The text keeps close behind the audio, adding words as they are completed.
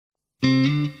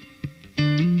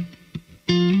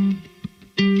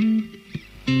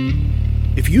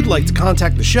you'd like to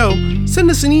contact the show, send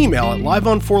us an email at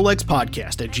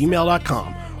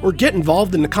liveonfourlegspodcast@gmail.com or get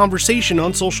involved in the conversation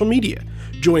on social media.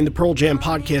 Join the Pearl Jam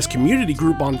Podcast community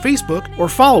group on Facebook or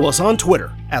follow us on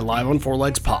Twitter at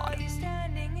liveonfourlegspod.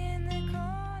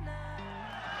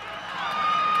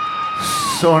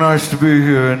 So nice to be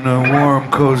here in the warm,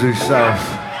 cozy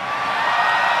South.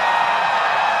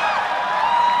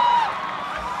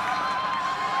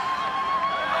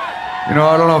 You know,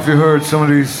 I don't know if you heard some of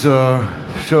these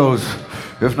shows,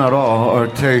 if not all, are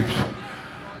taped.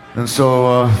 And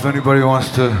so if anybody wants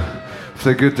to, if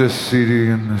they get this CD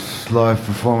and this live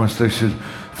performance, they should,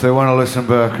 if they want to listen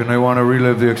back and they want to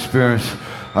relive the experience,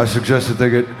 I suggest that they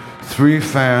get 3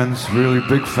 fans, really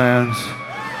big fans,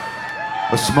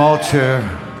 a small chair,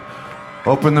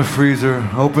 open the freezer,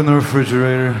 open the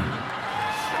refrigerator,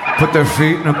 put their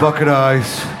feet in a bucket of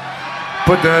ice,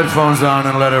 put the headphones on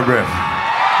and let it rip.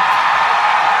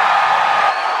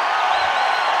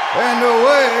 And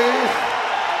away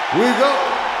we go.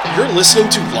 You're listening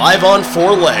to Live on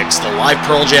Four Legs, the live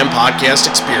Pearl Jam podcast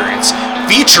experience,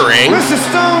 featuring Mr.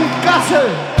 Stone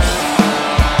Gossard.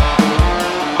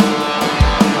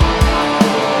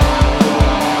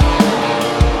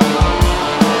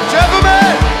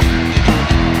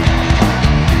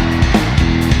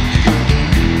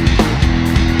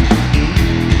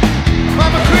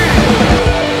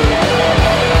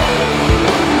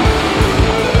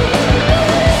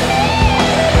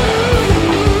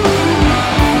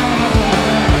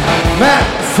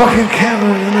 Fucking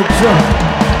Cameron in the drum.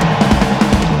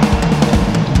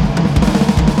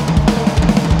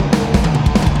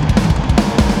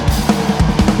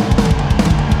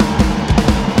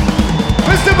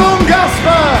 Mr. Boom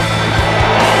Gasper.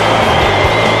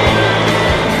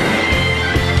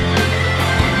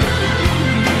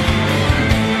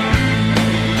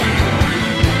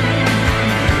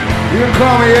 You can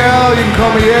call me Al, you can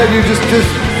call me Ed, you just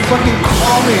fucking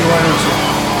call me, why don't you?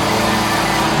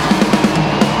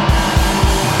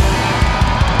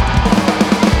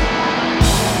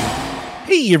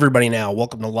 Hey everybody now,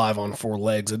 welcome to Live on Four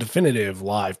Legs, a definitive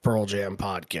live Pearl Jam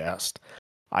podcast.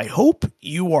 I hope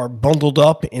you are bundled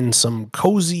up in some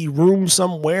cozy room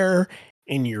somewhere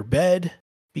in your bed,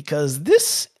 because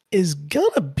this is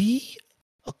gonna be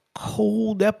a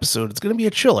cold episode. It's gonna be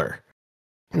a chiller.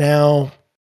 Now,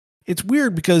 it's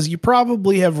weird because you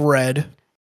probably have read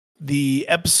the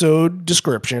episode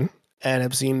description and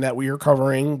have seen that we are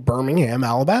covering Birmingham,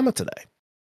 Alabama today.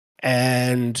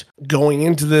 And going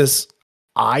into this,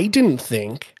 I didn't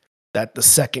think that the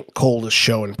second coldest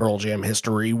show in Pearl Jam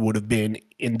history would have been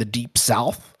in the Deep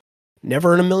South.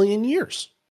 Never in a million years.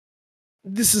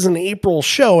 This is an April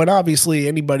show, and obviously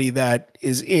anybody that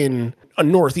is in a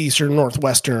northeastern,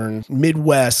 northwestern,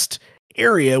 Midwest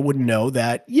area would know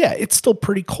that, yeah, it's still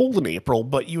pretty cold in April,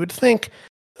 but you would think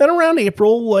that around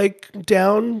April, like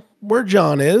down where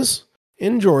John is,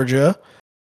 in Georgia,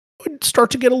 would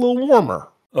start to get a little warmer.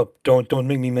 Oh, don't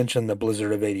make me mention the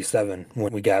blizzard of 87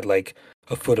 when we got like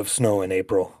a foot of snow in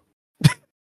April.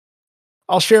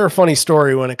 I'll share a funny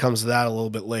story when it comes to that a little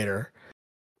bit later.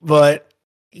 But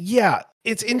yeah,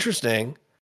 it's interesting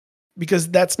because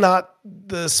that's not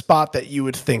the spot that you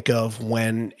would think of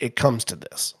when it comes to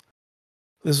this.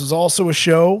 This was also a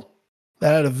show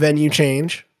that had a venue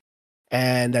change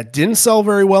and that didn't sell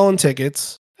very well in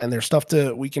tickets. And there's stuff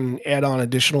we can add on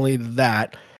additionally to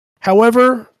that.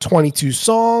 However, 22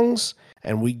 songs,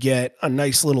 and we get a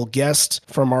nice little guest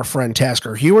from our friend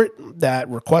Tasker Hewitt that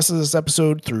requested this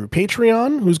episode through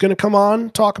Patreon, who's going to come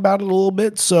on, talk about it a little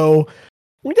bit. So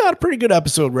we got a pretty good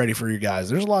episode ready for you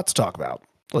guys. There's a lot to talk about.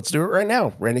 Let's do it right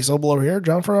now. Randy Sobel over here,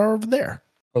 John Farrar over there.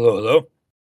 Hello.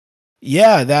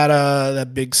 Yeah,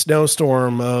 that big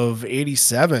snowstorm of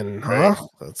 87, huh?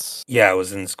 Right. I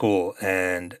was in school,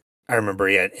 and I remember,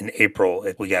 in April,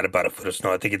 we got about a foot of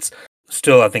snow. I think it's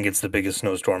the biggest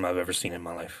snowstorm I've ever seen in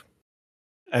my life.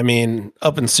 I mean,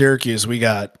 up in Syracuse, we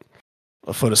got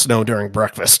a foot of snow during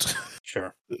breakfast.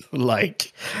 Sure.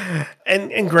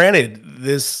 And granted,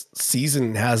 this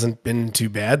season hasn't been too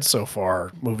bad so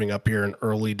far. Moving up here in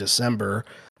early December,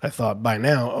 I thought by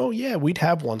now, we'd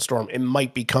have one storm. It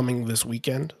might be coming this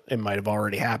weekend. It might have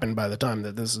already happened by the time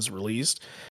that this is released.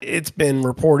 It's been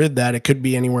reported that it could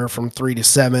be anywhere from 3 to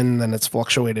 7, then it's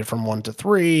fluctuated from 1 to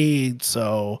 3.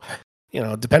 So,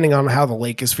 depending on how the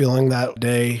lake is feeling that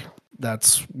day,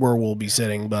 that's where we'll be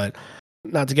sitting. But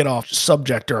not to get off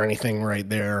subject or anything right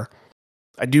there,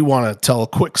 I do want to tell a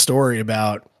quick story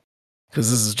about,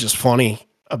 because this is just funny,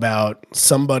 about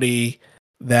somebody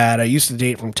that I used to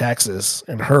date from Texas,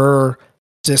 and her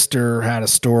sister had a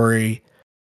story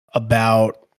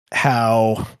about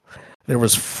how there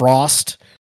was frost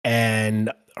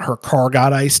and her car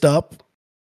got iced up,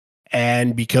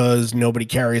 and because nobody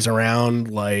carries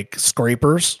around like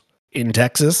scrapers in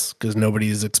Texas, because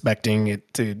nobody's expecting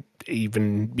it to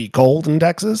even be cold in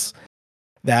Texas,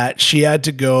 that she had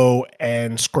to go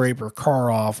and scrape her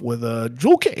car off with a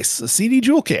jewel case, a CD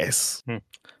jewel case.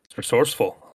 It's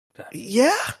resourceful.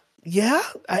 Yeah.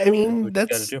 I mean,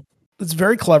 That's it's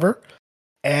very clever.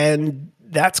 And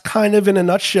that's kind of in a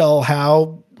nutshell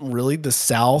how really the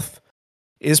South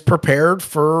is prepared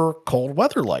for cold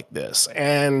weather like this.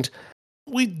 And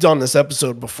we've done this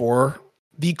episode before.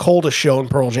 The coldest show in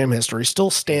Pearl Jam history still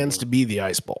stands to be the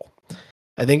Ice Bowl.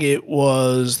 I think it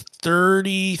was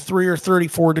 33 or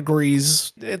 34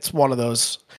 degrees. It's one of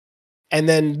those. And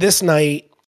then this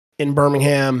night in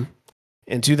Birmingham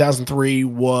in 2003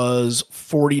 was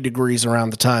 40 degrees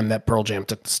around the time that Pearl Jam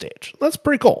took the stage. That's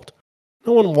pretty cold.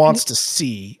 No one wants to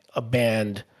see a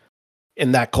band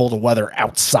in that cold of weather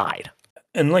outside.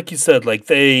 And like you said, like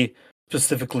they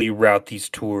specifically route these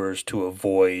tours to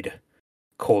avoid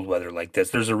cold weather like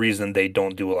this. There's a reason they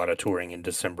don't do a lot of touring in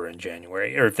December and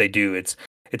January. Or if they do, it's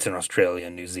in Australia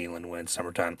and New Zealand when it's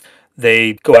summertime.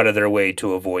 They go out of their way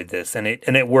to avoid this, and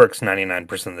it works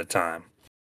 99% of the time.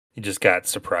 You just got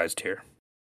surprised here.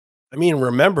 I mean,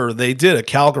 remember, they did a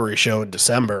Calgary show in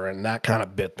December, and that kind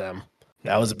of bit them.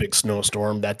 That was a big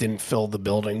snowstorm. That didn't fill the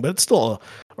building, but it's still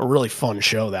a really fun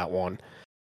show, that one.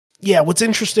 Yeah, what's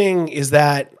interesting is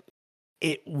that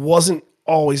it wasn't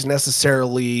always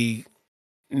necessarily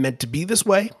meant to be this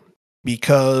way,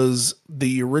 because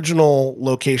the original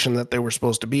location that they were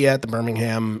supposed to be at, the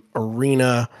Birmingham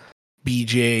Arena,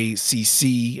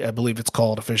 BJCC, I believe it's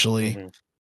called officially,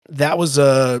 that was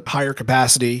a higher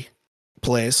capacity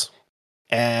place,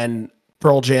 and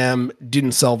Pearl Jam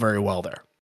didn't sell very well there.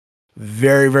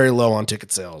 Very, very low on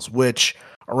ticket sales, which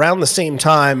around the same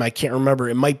time, I can't remember,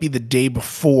 it might be the day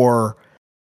before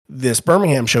this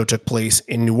Birmingham show took place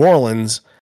in New Orleans.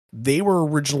 They were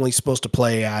originally supposed to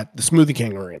play at the Smoothie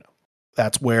King Arena.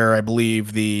 That's where I believe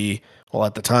at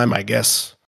the time, I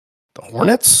guess, the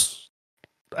Hornets?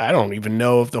 I don't even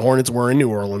know if the Hornets were in New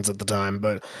Orleans at the time,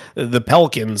 but the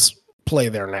Pelicans play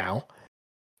there now.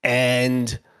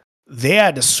 And they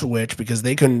had to switch because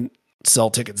they couldn't sell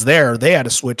tickets there. They had to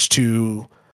switch to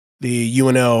the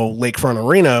UNO Lakefront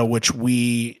Arena, which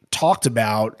we talked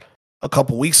about a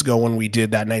couple weeks ago when we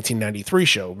did that 1993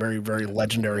 show. Very, very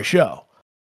legendary show.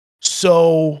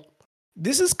 So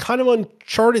this is kind of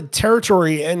uncharted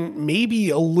territory, and maybe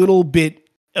a little bit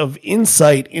of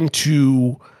insight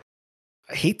into,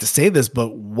 I hate to say this,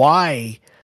 but why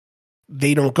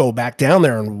they don't go back down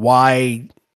there and why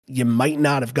you might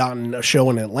not have gotten a show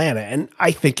in Atlanta. And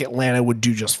I think Atlanta would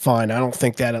do just fine. I don't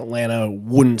think that Atlanta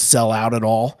wouldn't sell out at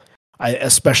all.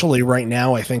 Especially right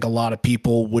now, I think a lot of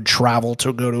people would travel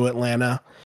to go to Atlanta.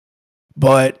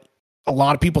 But a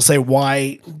lot of people say,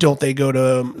 why don't they go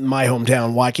to my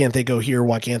hometown? Why can't they go here?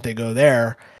 Why can't they go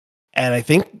there? And I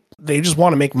think they just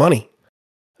want to make money.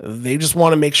 They just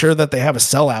want to make sure that they have a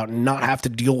sellout and not have to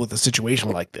deal with a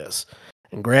situation like this.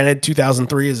 And granted,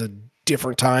 2003 is a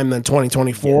different time than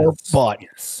 2024,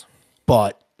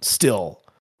 but still,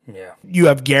 you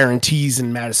have guarantees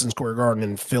in Madison Square Garden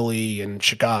and Philly and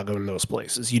Chicago and those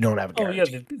places. You don't have a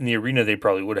guarantee. In the arena they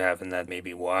probably would have, and that may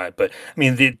be why. But I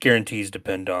mean, the guarantees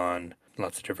depend on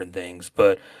lots of different things.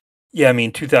 But yeah, I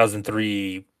mean,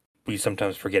 2003, we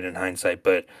sometimes forget in hindsight,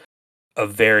 but a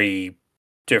very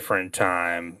different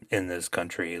time in this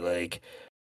country. Like,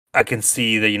 I can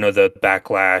see that, the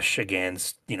backlash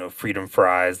against, Freedom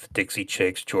Fries, the Dixie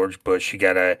Chicks, George Bush. You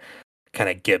got to kind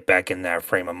of get back in that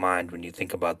frame of mind when you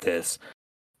think about this.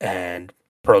 And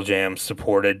Pearl Jam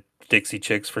supported Dixie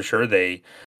Chicks for sure. They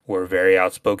were very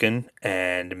outspoken,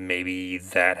 and maybe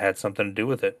that had something to do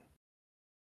with it.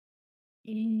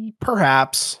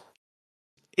 Perhaps.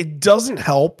 It doesn't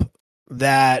help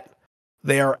that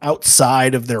they are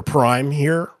outside of their prime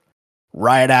here.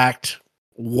 Riot Act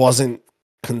wasn't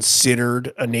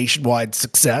considered a nationwide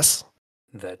success.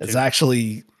 It's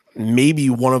actually maybe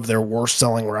one of their worst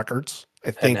selling records.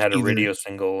 I think had a radio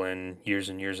single in years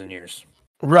and years and years.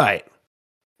 Right.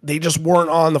 They just weren't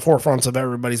on the forefronts of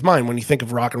everybody's mind. When you think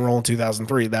of rock and roll in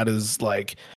 2003, that is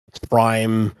like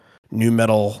prime new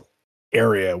metal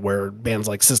area where bands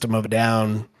like System of a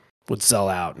Down would sell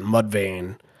out, and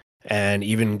Mudvayne, and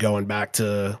even going back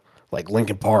to like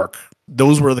Linkin Park.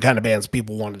 Those were the kind of bands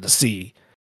people wanted to see,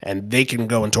 and they can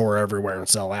go and tour everywhere and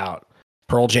sell out.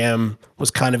 Pearl Jam was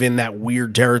kind of in that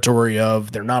weird territory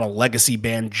of they're not a legacy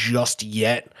band just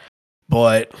yet,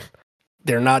 but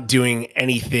they're not doing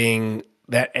anything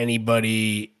that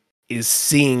anybody is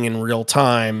seeing in real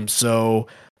time. So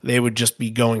They would just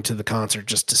be going to the concert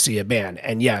just to see a band.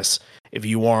 And yes, if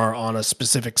you are on a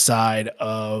specific side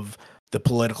of the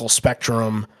political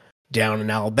spectrum down in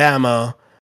Alabama,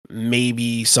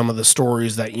 maybe some of the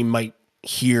stories that you might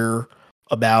hear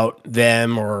about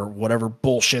them or whatever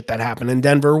bullshit that happened in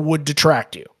Denver would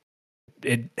detract you.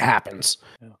 It happens.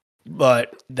 Yeah.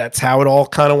 But that's how it all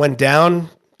kind of went down.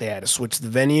 They had to switch the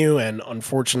venue, and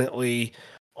unfortunately,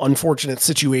 unfortunate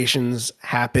situations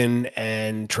happen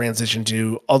and transition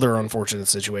to other unfortunate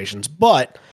situations.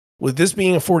 But with this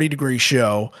being a 40-degree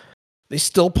show, they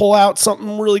still pull out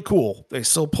something really cool. They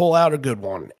still pull out a good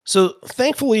one. So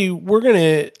thankfully, we're going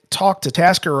to talk to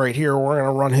Tasker right here. We're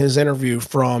going to run his interview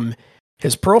from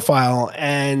his profile,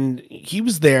 and he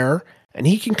was there, and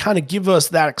he can kind of give us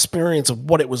that experience of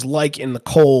what it was like in the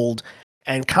cold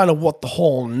and kind of what the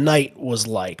whole night was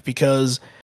like, because,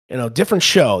 you know, different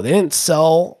show. They didn't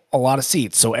sell a lot of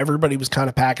seats, so everybody was kind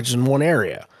of packaged in one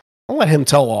area. I'll let him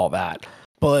tell all that,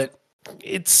 but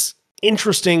it's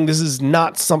interesting. This is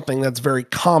not something that's very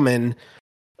common,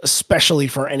 especially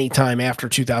for any time after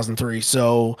 2003.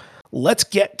 So let's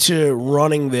get to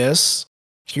running this.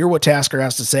 Hear what Tasker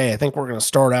has to say. I think we're going to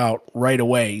start out right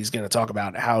away. He's going to talk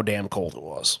about how damn cold it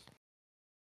was.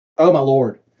 Oh, my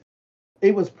Lord.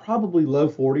 It was probably low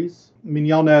 40s. I mean,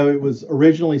 y'all know it was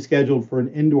originally scheduled for an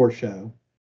indoor show.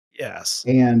 Yes.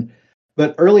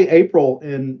 But early April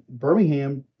in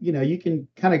Birmingham, you know, you can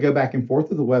kind of go back and forth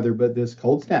with the weather, but this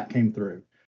cold snap came through.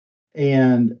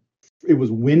 And it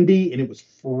was windy and it was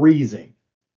freezing.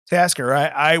 Tasker,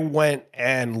 I went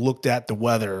and looked at the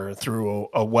weather through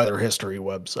a weather history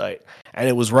website, and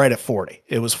it was right at 40.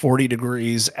 It was 40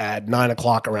 degrees at 9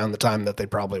 o'clock around the time that they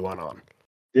probably went on.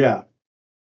 Yeah.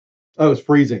 Oh, it was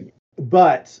freezing.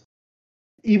 But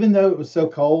even though it was so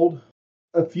cold,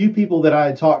 a few people that I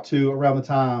had talked to around the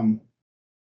time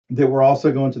that were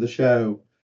also going to the show,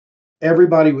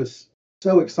 everybody was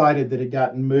so excited that it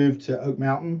gotten moved to Oak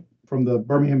Mountain from the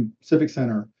Birmingham Civic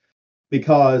Center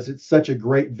because it's such a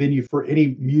great venue for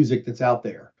any music that's out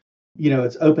there. You know,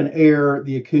 it's open air,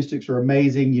 the acoustics are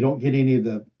amazing, you don't get any of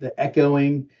the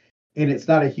echoing, and it's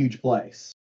not a huge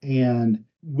place. And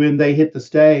when they hit the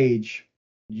stage,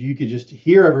 you could just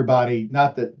hear everybody,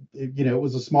 not that, you know, it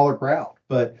was a smaller crowd,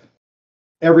 but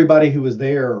everybody who was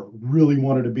there really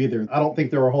wanted to be there. I don't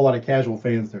think there were a whole lot of casual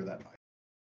fans there that night.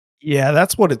 Yeah,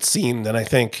 that's what it seemed. And I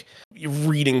think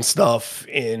reading stuff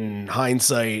in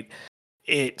hindsight,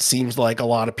 it seems like a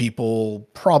lot of people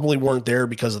probably weren't there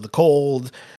because of the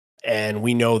cold. And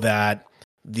we know that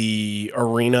the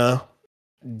arena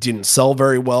didn't sell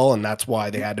very well, and that's why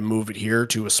they had to move it here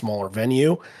to a smaller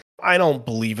venue. I don't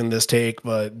believe in this take,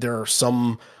 but there are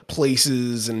some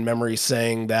places and memories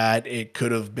saying that it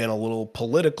could have been a little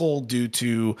political due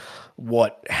to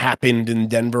what happened in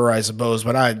Denver, I suppose.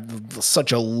 But I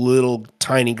such a little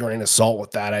tiny grain of salt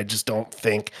with that. I just don't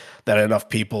think that enough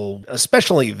people,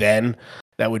 especially then,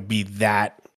 that would be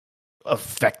that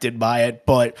affected by it.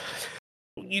 But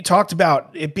you talked about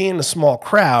it being a small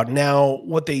crowd. Now,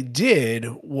 what they did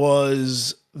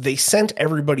was they sent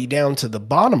everybody down to the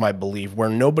bottom, I believe, where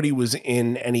nobody was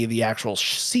in any of the actual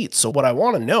seats. So what I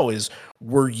want to know is,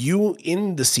 were you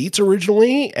in the seats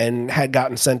originally and had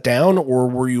gotten sent down, or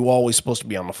were you always supposed to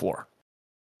be on the floor?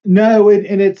 No,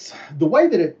 and it's the way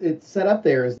that it's set up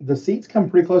there is the seats come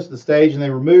pretty close to the stage and they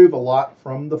remove a lot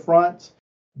from the front.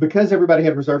 Because everybody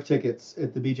had reserved tickets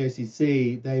at the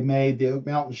BJCC, they made the Oak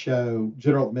Mountain show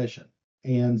general admission.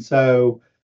 And so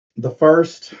the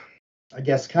first, I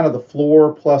guess, kind of the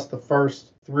floor plus the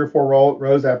first 3 or 4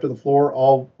 rows after the floor,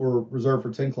 all were reserved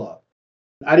for 10 Club.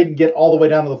 I didn't get all the way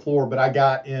down to the floor, but I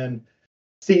got in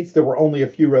seats that were only a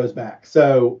few rows back.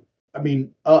 So, I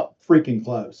mean, up freaking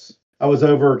close. I was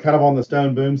over kind of on the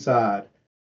stone boom side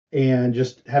and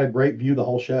just had a great view the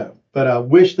whole show. But I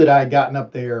wish that I had gotten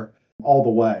up there all the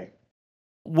way.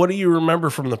 What do you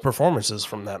remember from the performances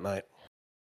from that night?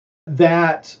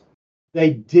 That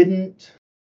they didn't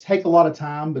take a lot of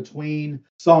time between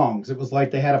songs. It was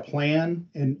like they had a plan,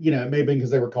 and you know, it may have been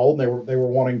because they were cold and they were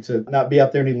wanting to not be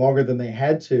out there any longer than they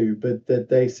had to, but that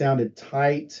they sounded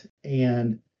tight.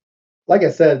 And like I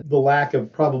said, the lack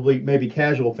of probably maybe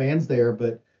casual fans there,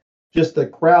 but just the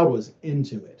crowd was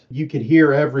into it. You could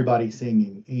hear everybody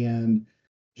singing, and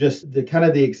just the kind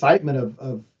of the excitement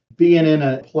of being in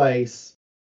a place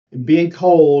and being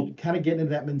cold, kind of getting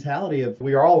into that mentality of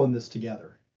we are all in this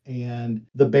together. And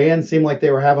the band seemed like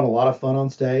they were having a lot of fun on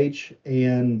stage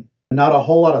and not a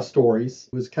whole lot of stories.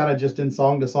 It was kind of just in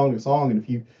song to song to song. And if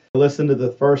you listen to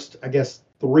the first, I guess,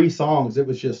 3 songs, it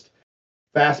was just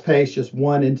fast paced, just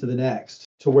one into the next,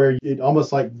 to where it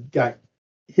almost like got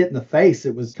hit in the face.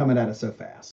 It was coming at us so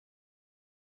fast.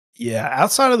 Yeah,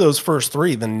 outside of those first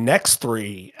three, the next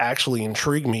three actually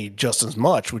intrigue me just as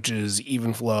much, which is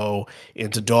Even Flow,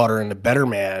 Into Daughter, and The Better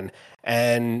Man.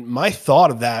 And my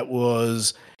thought of that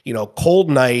was,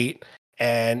 Cold Night.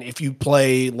 And if you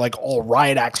play like all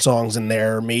Riot Act songs in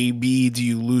there, maybe do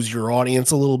you lose your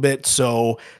audience a little bit?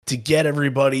 So to get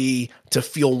everybody to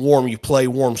feel warm, you play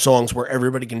warm songs where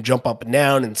everybody can jump up and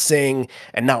down and sing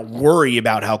and not worry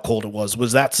about how cold it was.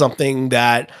 Was that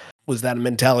a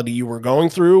mentality you were going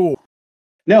through?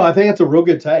 No, I think it's a real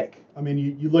good take. I mean,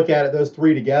 you look at it, those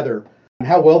three together, and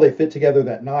how well they fit together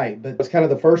that night. But it was kind of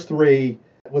the first three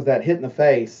was that hit in the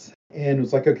face, and it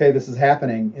was like, okay, this is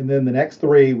happening. And then the next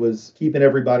three was keeping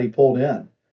everybody pulled in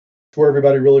to where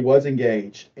everybody really was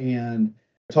engaged. And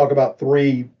talk about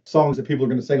three songs that people are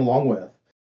going to sing along with.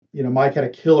 Mike had a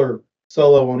killer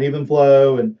solo on Even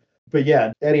Flow, but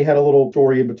yeah, Eddie had a little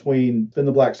story in between Spin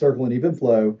the Black Circle and Even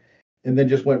Flow, and then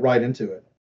just went right into it.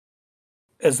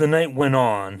 As the night went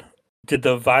on, did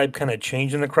the vibe kind of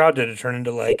change in the crowd? Did it turn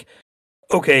into like,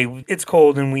 okay, it's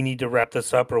cold and we need to wrap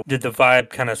this up? Or did the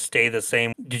vibe kind of stay the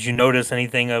same? Did you notice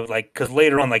anything of like, because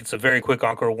later on, like it's a very quick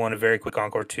encore one, a very quick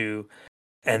encore two,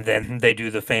 and then they do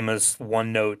the famous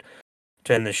one note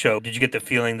to end the show. Did you get the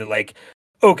feeling that like,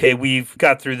 okay, we've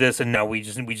got through this and now we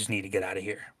just need to get out of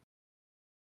here?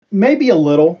 Maybe a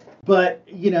little, but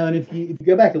and if you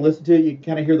go back and listen to it, you can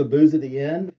kind of hear the boos at the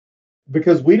end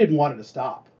because we didn't want it to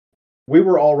stop. We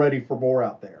were all ready for more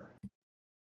out there.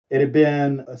 It had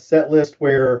been a set list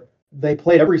where they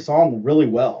played every song really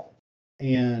well.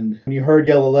 And when you heard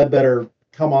Yellow Ledbetter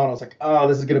come on, I was like, oh,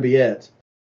 this is going to be it.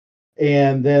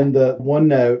 And then the one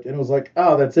note, and it was like,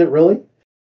 oh, that's it, really?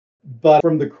 But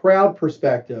from the crowd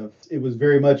perspective, it was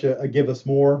very much a give us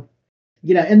more.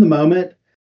 In the moment,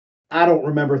 I don't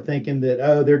remember thinking that,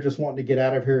 oh, they're just wanting to get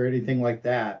out of here or anything like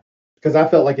that. Because I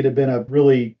felt like it had been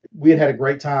we had a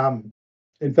great time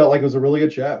and felt like it was a really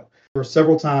good show. There were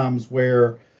several times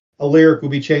where a lyric would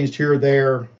be changed here or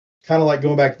there, kind of like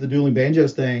going back to the dueling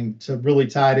banjos thing to really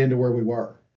tie it into where we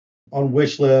were. On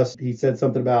Wish List, he said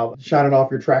something about shining off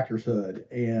your tractor's hood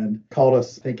and called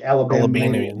us, I think,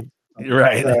 Alabama.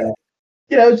 Right. So,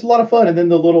 it's a lot of fun. And then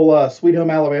the little Sweet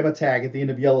Home Alabama tag at the end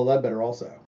of Yellow Ledbetter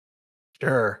also.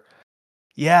 Sure.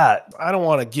 Yeah, I don't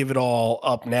want to give it all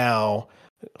up now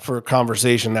for a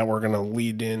conversation that we're going to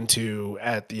lead into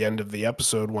at the end of the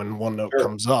episode when One Note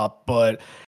comes up, but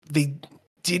they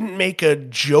didn't make a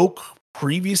joke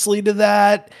previously to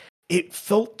that. It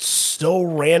felt so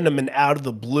random and out of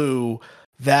the blue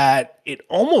that it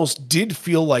almost did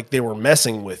feel like they were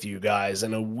messing with you guys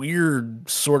in a weird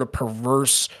sort of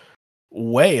perverse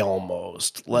way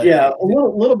almost. A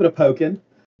little bit of poking.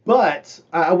 But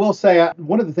I will say,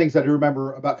 one of the things I do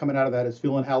remember about coming out of that is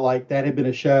feeling how like that had been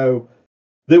a show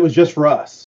that was just for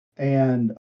us.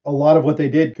 And a lot of what they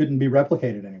did couldn't be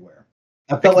replicated anywhere.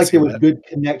 I felt like there was good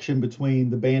connection between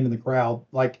the band and the crowd,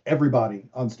 like everybody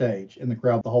on stage in the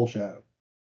crowd, the whole show.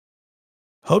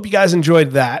 Hope you guys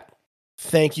enjoyed that.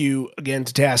 Thank you again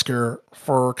to Tasker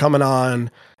for coming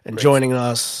on and joining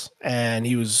us. And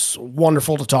he was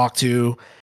wonderful to talk to.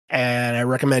 And I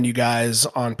recommend you guys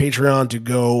on Patreon to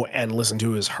go and listen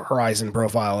to his Horizon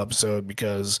profile episode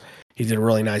because he did a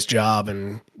really nice job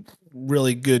and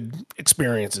really good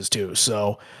experiences too.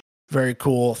 So very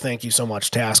cool. Thank you so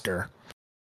much, Tasker.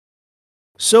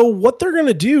 So what they're going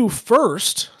to do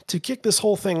first to kick this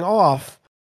whole thing off,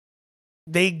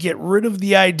 they get rid of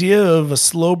the idea of a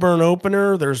slow burn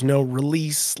opener. There's no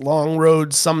release, long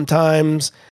road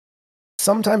sometimes.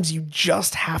 Sometimes you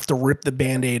just have to rip the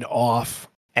Band-Aid off.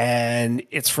 And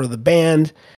it's for the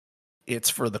band, it's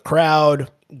for the crowd.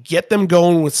 Get them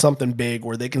going with something big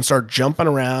where they can start jumping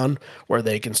around, where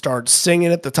they can start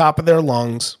singing at the top of their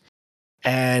lungs.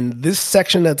 And this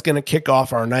section that's going to kick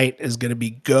off our night is going to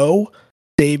be Go,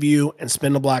 Save You, and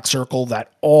Spin the Black Circle,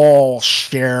 that all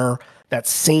share that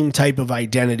same type of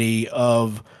identity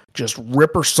of just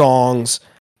ripper songs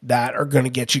that are going to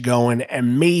get you going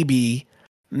and maybe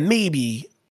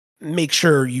make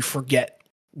sure you forget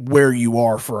where you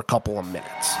are for a couple of minutes.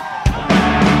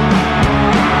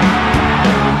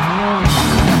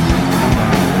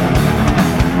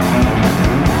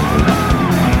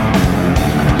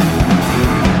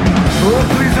 Oh,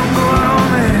 please don't go out on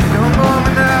me, don't go on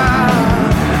me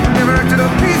now. Never acted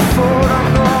up before,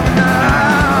 don't go on me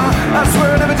now. I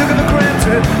swear I never took it for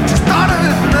granted, just thought of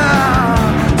it now.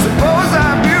 Suppose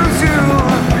I abuse you,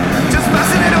 just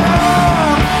passing it on.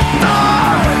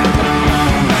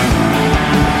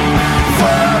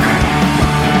 Fuck.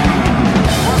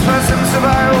 Once person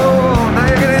survival, now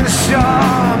you're getting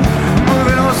shot.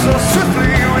 Moving on so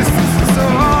swiftly, with so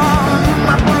long.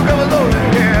 My poor girl loaded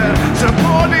here, so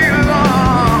poor dear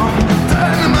long.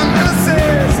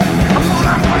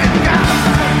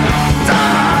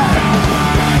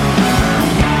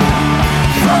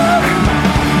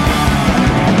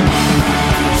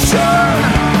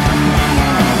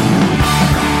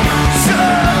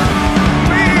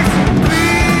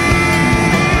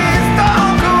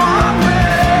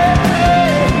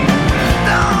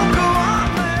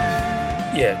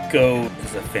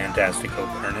 fantastic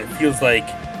opener, and it feels like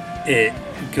it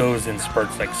goes in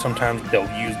spurts. Like sometimes they'll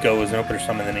use Go as an opener,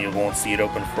 some, and then you won't see it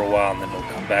open for a while, and then it'll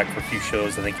come back for a few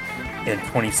shows. I think in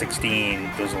 2016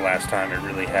 was the last time it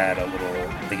really had a little.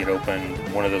 I think it opened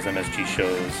one of those MSG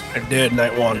shows. It did,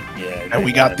 night one. Yeah, and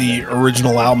we got the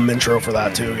original album intro for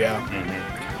that too. Yeah.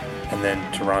 Mm-hmm. And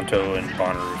then Toronto and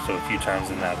Bonnaroo, so a few times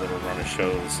in that little run of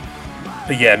shows.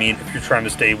 But yeah, I mean, if you're trying to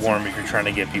stay warm, if you're trying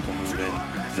to get people moving,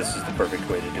 this is the perfect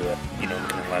way to do it. You know,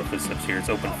 looking at Live Footsteps here, it's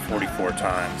open 44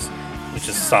 times, which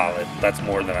is solid. That's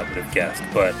more than I would have guessed,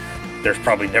 but there's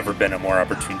probably never been a more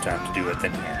opportune time to do it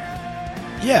than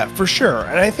here. Yeah, for sure.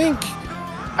 And I think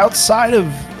outside of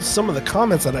some of the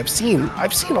comments that I've seen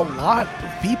a lot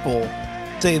of people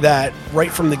say that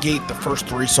right from the gate, the first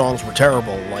 3 songs were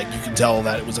terrible. Like, you can tell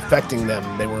that it was affecting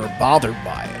them. They were bothered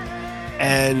by it.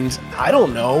 And I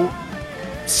don't know,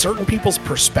 certain people's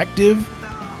perspective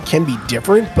can be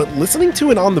different, but listening to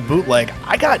it on the bootleg,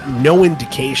 I got no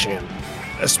indication,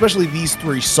 especially these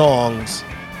 3 songs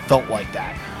felt like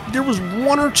that. There was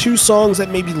 1 or 2 songs that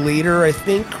maybe later I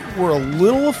think were a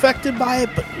little affected by it,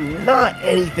 but not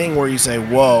anything where you say,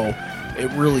 whoa, it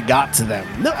really got to them.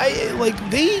 No,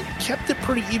 they kept it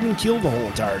pretty even keeled the whole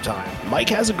entire time. Mike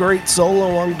has a great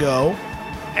solo on Go,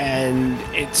 and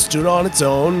it stood on its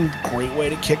own. Great way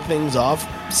to kick things off.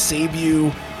 Save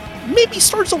You maybe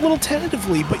starts a little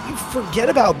tentatively, but you forget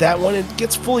about that when it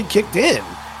gets fully kicked in.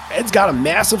 Ed's got a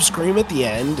massive scream at the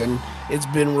end, and it's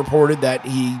been reported that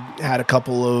he had a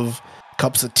couple of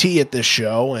cups of tea at this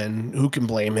show, and who can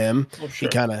blame him? Well, sure.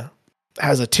 He kind of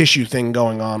has a tissue thing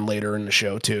going on later in the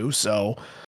show, too. So,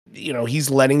 you know, he's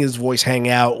letting his voice hang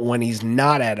out when he's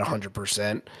not at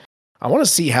 100%. I want to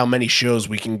see how many shows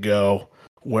we can go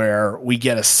where we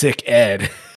get a sick Ed.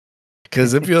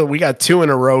 Because we got 2 in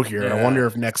a row here, and I wonder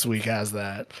if next week has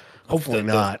that. Hopefully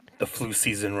not. The flu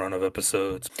season run of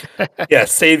episodes. Yeah,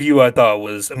 Save You I thought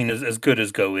was, I mean, as good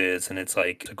as Go is, and it's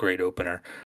like a great opener.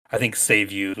 I think Save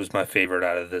You was my favorite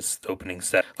out of this opening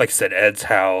set. Like I said, Ed's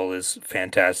howl is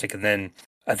fantastic. And then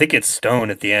I think it's Stone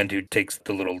at the end who takes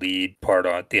the little lead part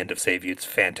on at the end of Save You. It's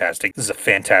fantastic. This is a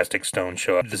fantastic Stone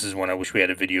show. This is one I wish we had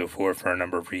a video for a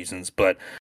number of reasons, but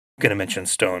I'm going to mention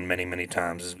Stone many, many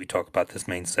times as we talk about this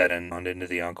main set and on into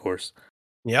the encores.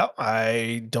 Yep,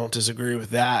 I don't disagree with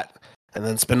that. And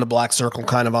then Spin the Black Circle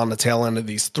kind of on the tail end of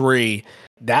these 3.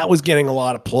 That was getting a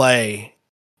lot of play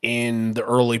in the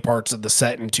early parts of the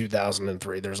set in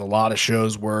 2003. There's a lot of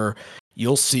shows where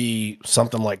you'll see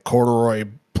something like Corduroy,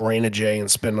 Brain of J, and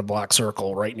Spin the Black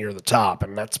Circle right near the top.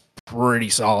 And that's pretty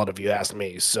solid if you ask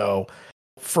me. So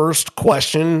first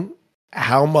question,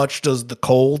 how much does the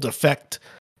cold affect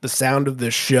the sound of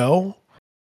this show?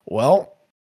 Well,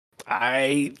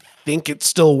 I think it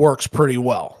still works pretty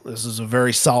well. This is a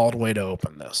very solid way to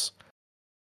open this.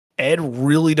 Ed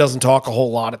really doesn't talk a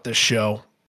whole lot at this show.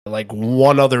 Like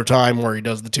one other time where he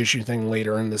does the tissue thing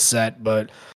later in the set,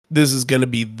 but this is going to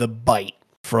be the bite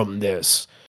from this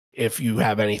if you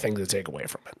have anything to take away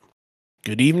from it.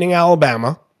 Good evening,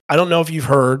 Alabama. I don't know if you've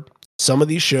heard, some of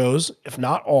these shows, if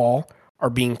not all,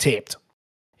 are being taped.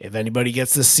 If anybody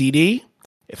gets this CD,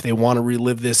 if they want to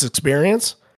relive this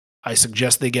experience, I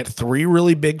suggest they get 3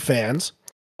 really big fans,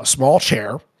 a small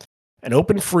chair, an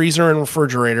open freezer and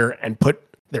refrigerator, and put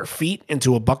their feet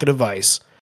into a bucket of ice,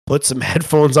 put some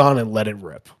headphones on, and let it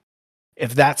rip.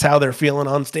 If that's how they're feeling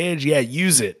on stage, yeah,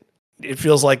 use it. It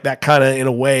feels like that kind of, in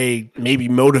a way, maybe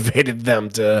motivated them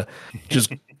to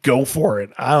just go for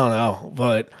it. I don't know,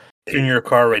 but... In your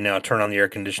car right now, turn on the air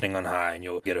conditioning on high, and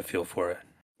you'll get a feel for it.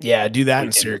 Yeah, do that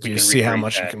in Syracuse, see how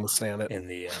much you can withstand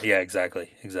it. Yeah, exactly.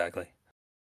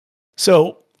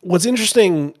 So what's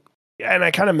interesting, and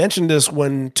I kind of mentioned this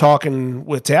when talking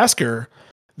with Tasker,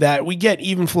 that we get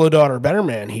Even Flow Daughter Better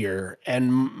Man here.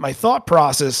 And my thought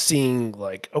process seeing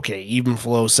like, okay, Even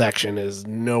Flow section is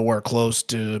nowhere close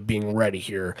to being ready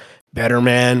here. Better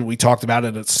Man, we talked about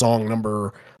it at song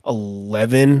number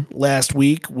 11 last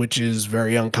week, which is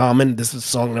very uncommon. This is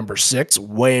song number 6,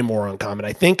 way more uncommon.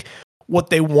 I think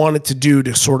what they wanted to do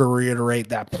to sort of reiterate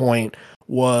that point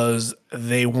was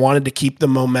they wanted to keep the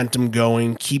momentum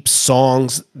going, keep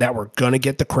songs that were going to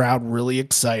get the crowd really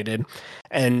excited.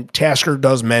 And Tasker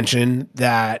does mention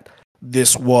that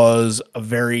this was a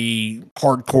very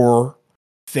hardcore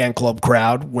fan club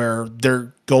crowd where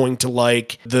they're going to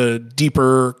like the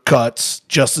deeper cuts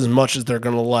just as much as they're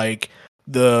going to like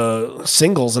the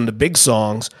singles and the big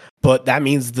songs. But that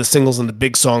means the singles and the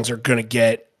big songs are going to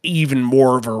get even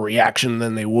more of a reaction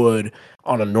than they would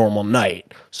on a normal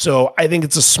night. So I think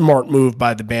it's a smart move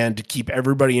by the band to keep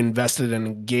everybody invested and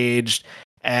engaged.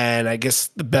 And I guess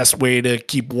the best way to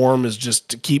keep warm is just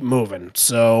to keep moving.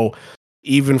 So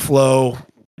Even Flow,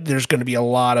 There's going to be a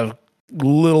lot of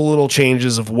little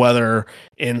changes of weather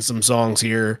in some songs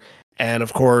here. And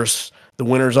of course, the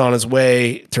winter's on his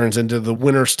way turns into the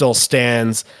winter still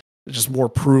stands. Just more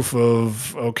proof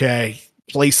of, okay,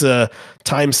 place a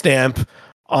timestamp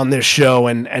on this show,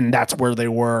 and that's where they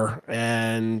were.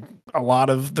 And a lot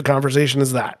of the conversation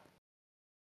is that.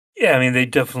 Yeah, I mean, they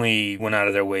definitely went out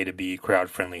of their way to be crowd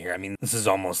friendly here. I mean, this is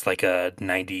almost like a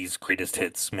 90s greatest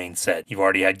hits main set. You've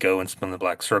already had Go and Spin the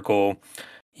Black Circle,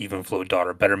 Even Flow,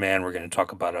 Daughter, Better Man. We're going to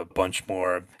talk about a bunch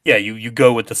more. Yeah, you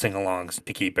go with the sing-alongs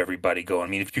to keep everybody going. I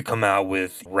mean, if you come out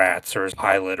with Rats or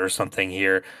Pilot or something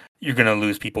here, you're going to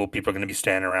lose people. People are going to be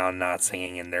standing around not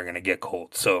singing, and they're going to get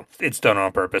cold. So it's done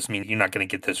on purpose. I mean, you're not going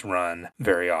to get this run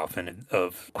very often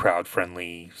of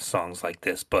crowd-friendly songs like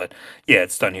this. But yeah,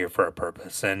 it's done here for a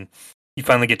purpose. And you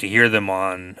finally get to hear them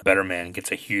on Better Man.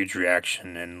 Gets a huge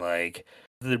reaction, and like,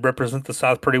 they represent the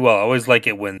South pretty well. I always like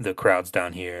it when the crowds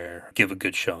down here give a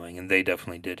good showing, and they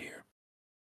definitely did here.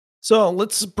 So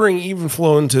let's bring Even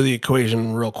Flow into the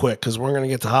equation real quick, because we're going to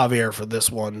get to Javier for this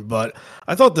one. But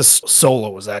I thought this solo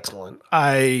was excellent.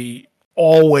 I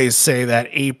always say that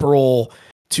April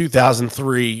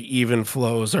 2003 Even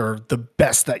Flows are the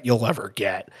best that you'll ever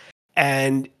get.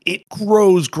 And it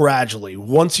grows gradually.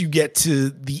 Once you get to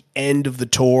the end of the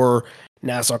tour,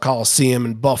 Nassau Coliseum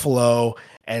in Buffalo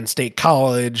and State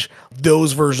College,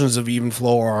 those versions of Even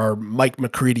Flow are Mike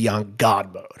McCready on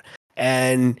God mode.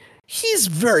 And he's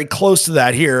very close to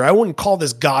that here. I wouldn't call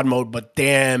this God mode, but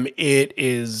damn, it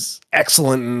is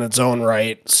excellent in its own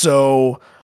right. So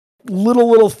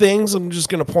little things I'm just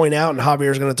going to point out, and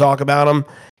Javier's going to talk about them.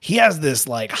 He has this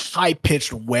like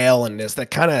high-pitched wail in this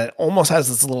that kind of almost has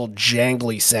this little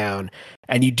jangly sound.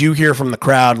 And you do hear from the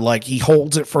crowd, like he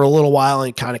holds it for a little while and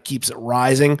he kind of keeps it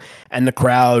rising. And the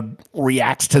crowd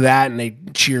reacts to that and they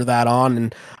cheer that on.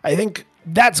 And I think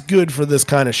that's good for this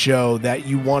kind of show, that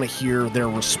you want to hear their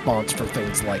response for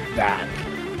things like that.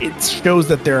 It shows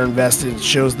that they're invested. It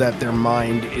shows that their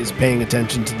mind is paying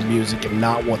attention to the music and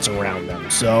not what's around them.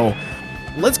 So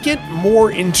let's get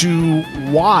more into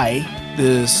why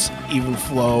this Even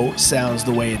Flow sounds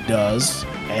the way it does.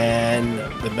 And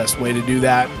the best way to do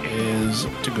that is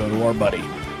to go to our buddy.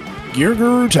 Gear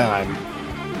Guru time.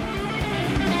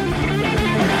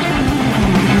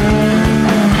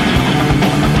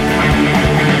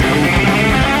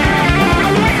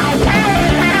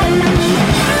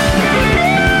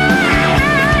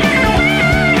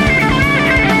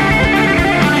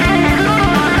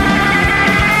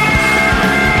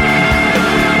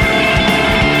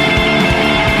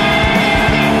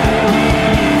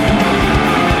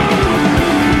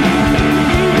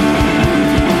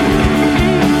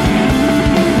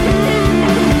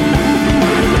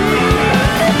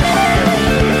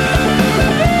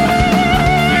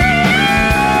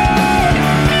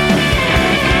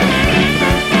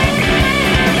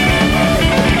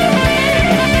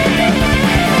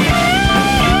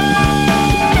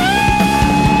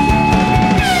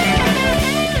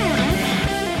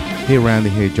 Hey Randy,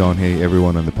 hey John, hey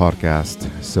everyone on the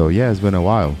podcast. So yeah, it's been a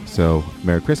while. So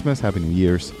Merry Christmas, Happy New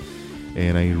Year's,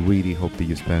 and I really hope that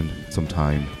you spend some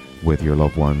time with your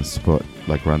loved ones. But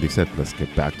like Randy said, let's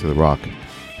get back to the rock.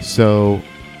 So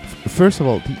first of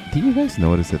all, do you guys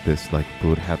notice that this like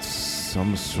boot had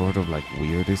some sort of like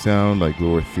weird sound? Like we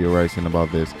were theorizing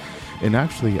about this, and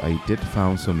actually I did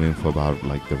found some info about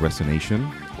like the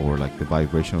resonation or like the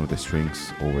vibration of the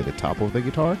strings over the top of the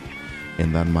guitar,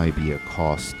 and that might be a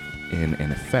cause in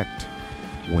an effect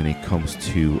when it comes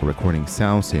to recording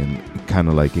sounds in kind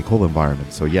of like a cold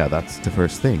environment. So yeah, that's the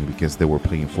first thing, because they were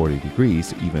playing 40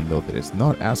 degrees, even though that it's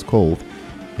not as cold,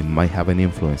 it might have an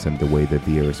influence on the way that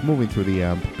the air is moving through the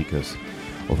amp because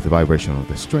of the vibration of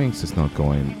the strings. It's not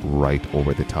going right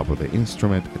over the top of the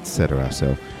instrument, etc.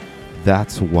 So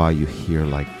that's why you hear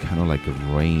like kind of like a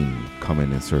rain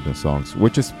coming in certain songs,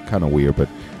 which is kind of weird, but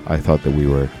I thought that we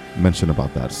were mentioned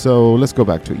about that. So let's go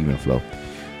back to Even Flow.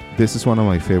 This is one of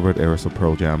my favorite eras of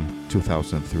Pearl Jam,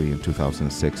 2003 and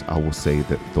 2006. I will say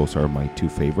that those are my two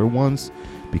favorite ones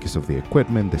because of the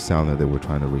equipment, the sound that they were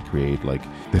trying to recreate, like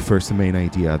the first main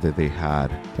idea that they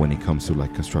had when it comes to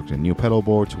like constructing new pedal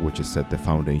boards, which is set the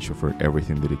foundation for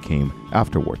everything that it came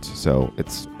afterwards. So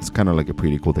it's kind of like a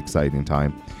pretty cool, exciting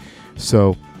time.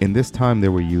 So in this time, they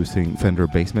were using Fender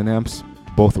Bassman amps,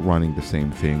 both running the same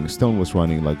thing. Stone was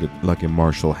running like a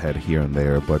Marshall head here and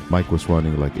there, but Mike was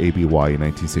running like ABY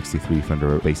 1963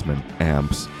 Fender Bassman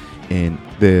amps. And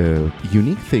the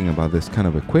unique thing about this kind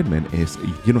of equipment is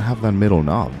you don't have that middle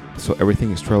knob, so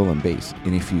everything is treble and bass.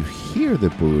 And if you hear the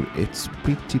boot, it's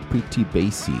pretty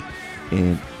bassy.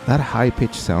 And that high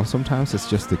pitched sound sometimes is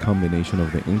just the combination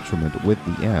of the instrument with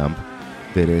the amp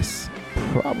that is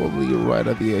probably right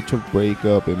at the edge of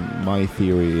breakup, and my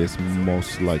theory is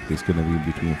most likely it's going to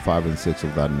be between 5 and 6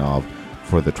 of that knob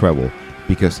for the treble,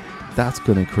 because that's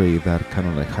going to create that kind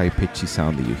of like high-pitchy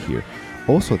sound that you hear.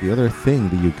 Also, the other thing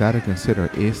that you got to consider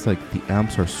is like the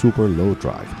amps are super low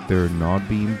drive. They're not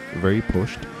being very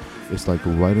pushed. It's like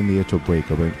right on the edge of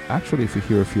breakup. And actually, if you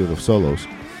hear a few of the solos,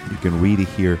 you can really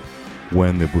hear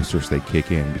when the boosters they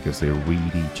kick in, because they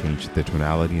really change the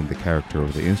tonality and the character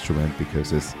of the instrument,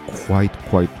 because it's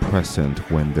quite present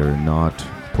when they're not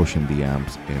pushing the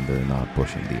amps and they're not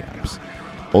pushing the amps.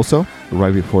 Also,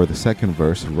 right before the second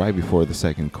verse, right before the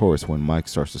second chorus, when Mike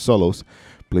starts the solos,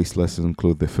 please let's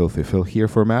include the filthy fill here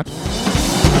for Matt.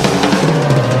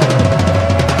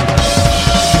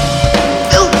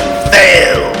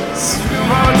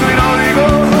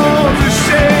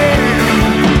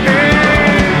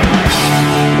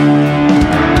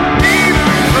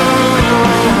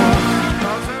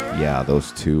 Yeah,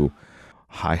 those two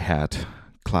hi-hat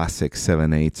classic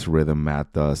 7/8 rhythm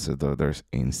Matt does, they're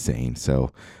insane.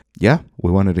 So yeah,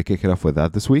 we wanted to kick it off with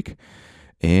that this week,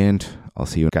 and I'll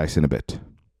see you guys in a bit.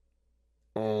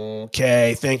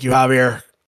 Okay, thank you, Javier.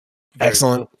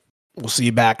 Excellent. We'll see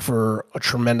you back for a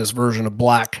tremendous version of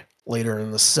Black later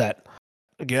in the set.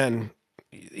 Again,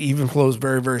 Even Flow's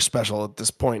very, very special at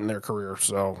this point in their career.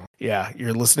 So yeah,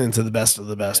 you're listening to the best of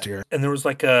the best here. And there was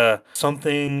like a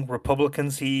something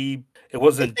Republicans. It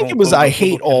wasn't. I think it was I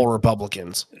hate all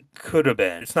Republicans. Could have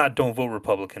been. It's not Don't Vote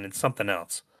Republican. It's something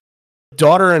else.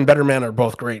 Daughter and Better Man are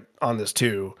both great on this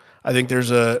too. I think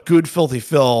there's a good filthy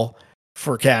fill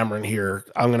for Cameron here.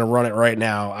 I'm going to run it right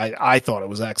now. I thought it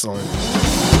was excellent.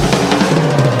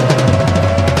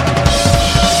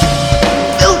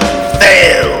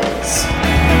 Fails.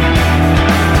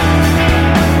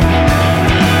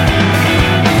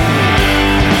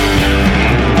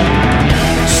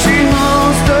 She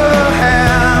holds the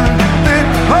hand that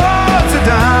holds her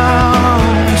down.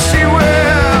 She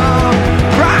will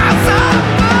rise up.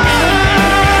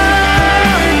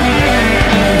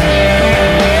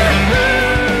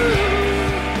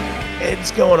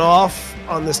 Ed's going off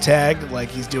on this tag, like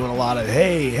he's doing a lot of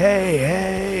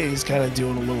hey. He's kind of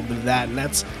doing a little bit of that, and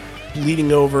that's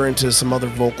bleeding over into some other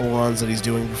vocal runs that he's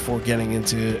doing before getting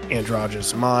into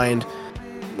Androgynous Mind.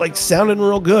 Like, sounding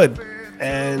real good.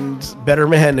 And Better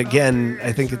Man, again,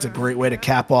 I think it's a great way to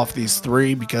cap off these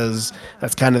three, because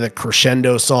that's kind of the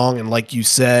crescendo song. And like you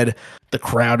said, the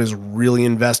crowd is really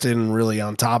invested and really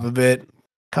on top of it.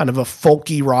 Kind of a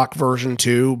folky rock version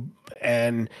too,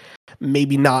 and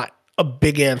maybe not a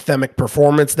big anthemic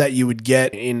performance that you would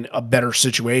get in a better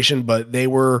situation, but they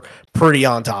were pretty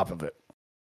on top of it.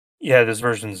 Yeah, this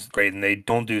version's great, and they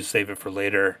don't do Save It for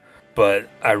Later, but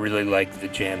I really like the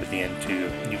jam at the end too,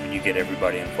 when you get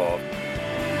everybody involved.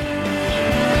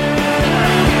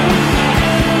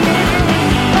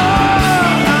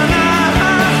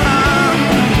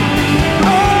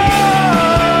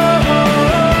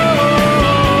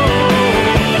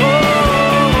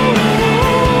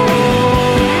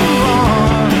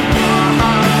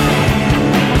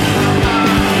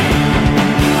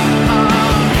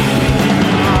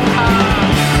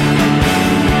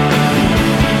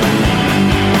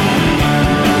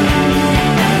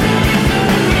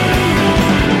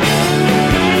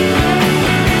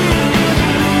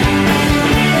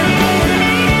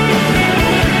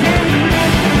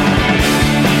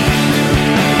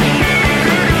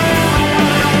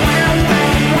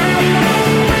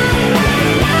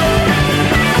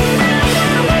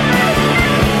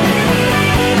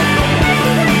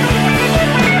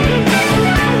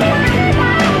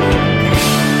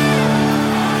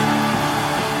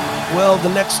 The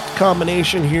next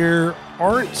combination here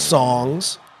aren't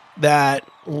songs that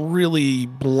really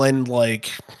blend like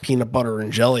peanut butter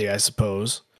and jelly, I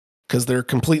suppose, because they're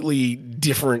completely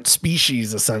different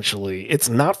species, essentially. It's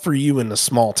Not For You in a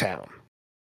Small Town.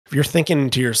 If you're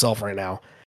thinking to yourself right now,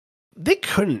 they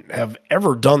couldn't have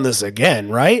ever done this again,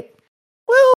 right?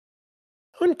 Well,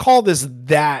 I wouldn't call this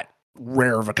that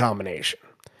rare of a combination.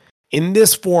 In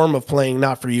this form of playing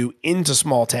Not For You into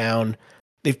Small Town,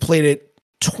 they've played it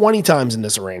 20 times in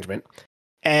this arrangement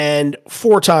and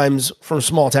 4 times from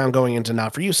Small Town going into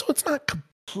Not For You. So it's not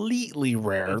completely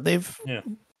rare. They've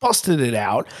busted it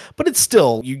out, but it's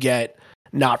still, you get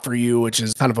Not For You, which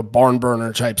is kind of a barn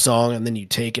burner type song, and then you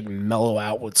take it and mellow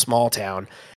out with Small Town.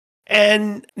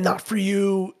 And Not For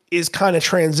You is kind of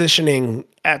transitioning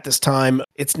at this time.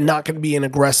 It's not going to be an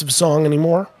aggressive song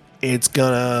anymore. It's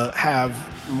going to have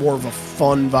more of a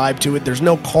fun vibe to it. There's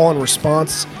no call and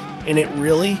response in it,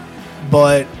 really.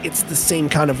 But it's the same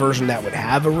kind of version that would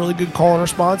have a really good call and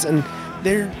response, and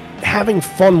they're having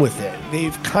fun with it.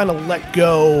 They've kind of let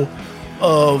go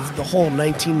of the whole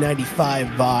 1995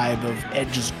 vibe of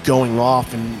Ed just going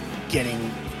off and getting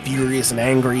furious and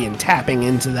angry and tapping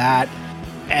into that.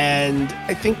 And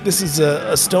I think this is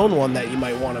a Stone one that you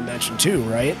might want to mention too,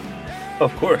 right?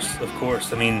 Of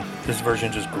course. I mean, this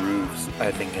version just grooves,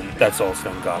 I think, and that's all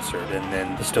Stone Gossard. And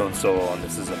then the Stone solo on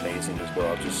this is amazing as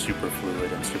well, just super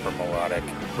fluid and super melodic,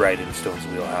 right in Stone's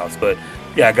wheelhouse. But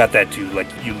yeah, I got that too. Like,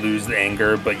 you lose the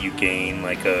anger, but you gain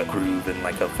like a groove and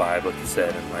like a vibe, like you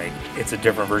said, and like it's a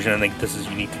different version. I think this is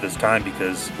unique to this time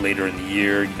because later in the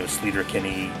year, Sleater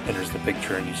Kinney enters the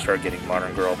picture, and you start getting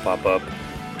Modern Girl pop up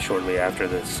shortly after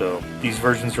this. So these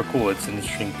versions are cool. It's an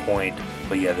interesting point,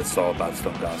 but yeah, this is all about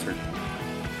Stone Gossard.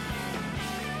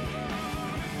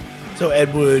 So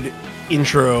Ed Wood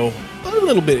intro a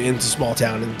little bit into Small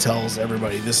Town and tells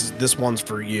everybody this one's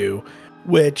for you,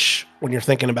 which when you're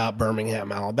thinking about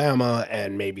Birmingham, Alabama,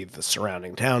 and maybe the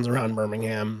surrounding towns around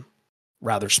Birmingham,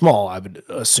 rather small, I would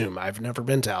assume. I've never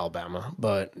been to Alabama,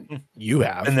 but you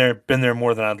have. Been there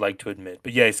more than I'd like to admit.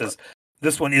 But yeah, he says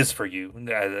this one is for you,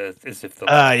 as if the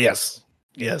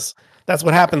yes. That's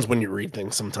what happens when you read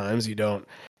things. Sometimes you don't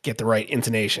get the right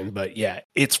intonation, but yeah,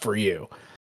 it's for you.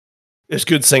 There's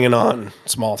good singing on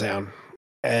Small Town,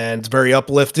 and it's very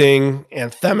uplifting,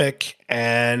 anthemic,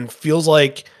 and feels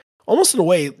like almost in a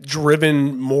way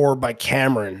driven more by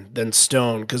Cameron than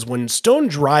Stone. Because when Stone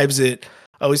drives it,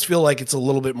 I always feel like it's a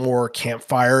little bit more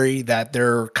campfire-y, that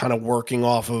they're kind of working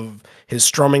off of his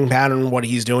strumming pattern, what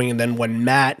he's doing. And then when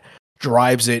Matt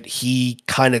drives it, he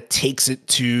kind of takes it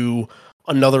to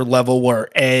another level where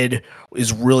Ed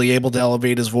is really able to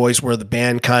elevate his voice, where the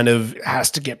band kind of has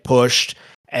to get pushed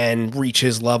and reach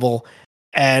his level.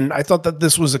 And I thought that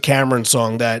this was a Cameron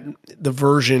song, that the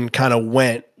version kind of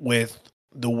went with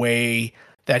the way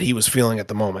that he was feeling at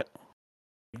the moment.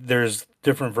 There's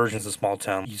different versions of Small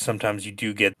Town. Sometimes you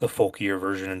do get the folkier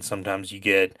version, and sometimes you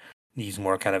get these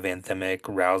more kind of anthemic,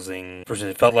 rousing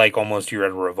versions. It felt like almost you're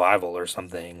at a revival or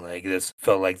something. Like, this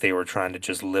felt like they were trying to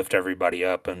just lift everybody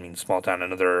up. I mean, Small Town,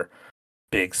 another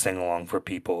big sing-along for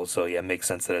people. So yeah, it makes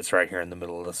sense that it's right here in the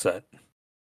middle of the set.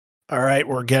 All right,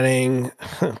 we're getting,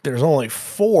 there's only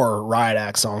 4 Riot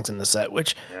Act songs in the set,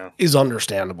 which is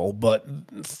understandable, but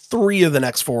 3 of the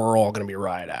next 4 are all going to be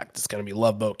Riot Act. It's going to be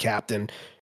Love Boat Captain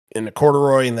in the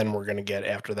Corduroy, and then we're going to get,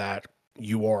 after that,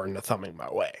 You Are in the Thumbing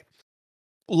My Way.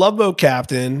 Love Boat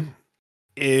Captain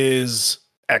is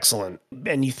excellent,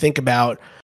 and you think about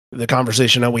the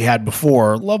conversation that we had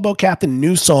before. Love Boat Captain,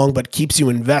 new song, but keeps you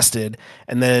invested,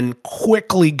 and then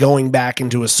quickly going back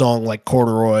into a song like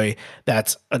Corduroy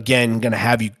that's, again, going to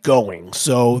have you going.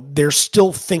 So they're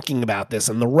still thinking about this,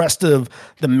 and the rest of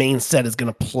the main set is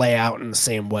going to play out in the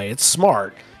same way. It's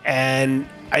smart. And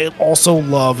I also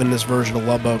love in this version of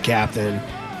Love Boat Captain,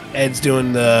 Ed's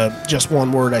doing the just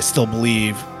one word, I still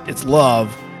believe, it's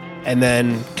love. And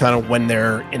then kind of when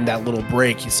they're in that little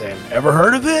break, he's saying, ever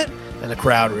heard of it? And the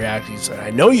crowd reacts. He said, I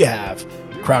know you have.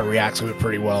 The crowd reacts to it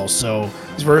pretty well. So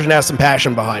this version has some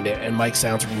passion behind it, and Mike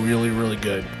sounds really, really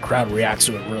good. The crowd reacts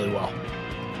to it really well.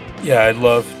 Yeah, I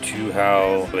love too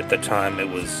how at the time it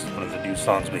was one of the new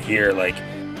songs, but here, like,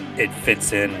 it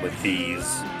fits in with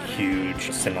these huge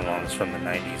sing-alongs from the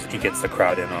 90s. He gets the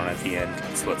crowd in on it at the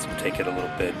end, so lets him take it a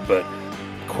little bit. But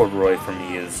Corduroy for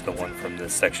me is the one from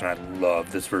this section. I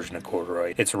love this version of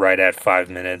Corduroy. It's right at 5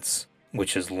 minutes,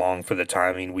 which is long for the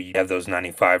timing. We have those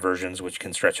 95 versions, which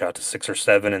can stretch out to 6 or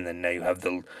 7, and then now you have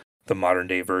the modern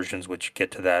day versions, which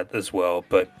get to that as well.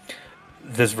 But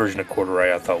this version of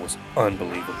Corduroy I thought was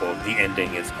unbelievable. The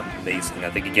ending is amazing. I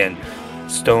think, again,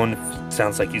 Stone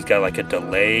sounds like he's got like a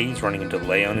delay. He's running a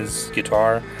delay on his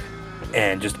guitar,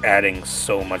 and just adding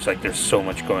so much, like there's so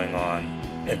much going on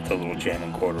at the little jam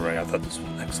in Corduroy. I thought this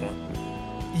was excellent.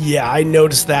 Yeah, I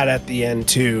noticed that at the end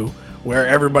too, where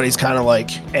everybody's kind of like,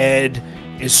 Ed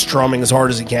is strumming as hard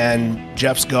as he can,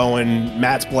 Jeff's going,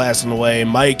 Matt's blasting away,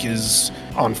 Mike is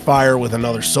on fire with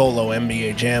another solo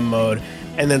NBA Jam mode,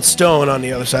 and then Stone on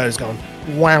the other side is going,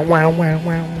 wow, wow, wow,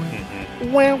 wow, wow.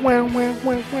 Wah, wah, wah,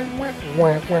 wah, wah,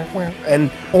 wah, wah, wah.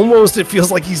 And almost it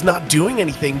feels like he's not doing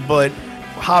anything, but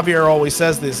Javier always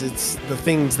says this, it's the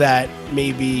things that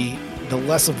maybe the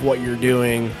less of what you're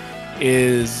doing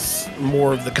is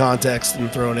more of the context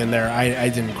and thrown in there. I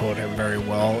didn't quote him very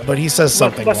well, but he says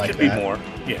something less like could that. Be more.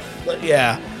 Yeah.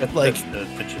 Yeah. Like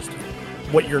that's the gist of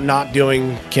it. What you're not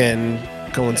doing can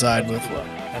coincide with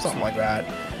something like that.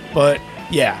 But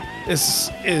yeah,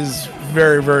 this is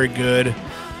very, very good.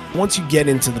 Once you get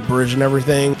into the bridge and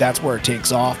everything, that's where it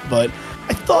takes off. But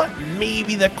I thought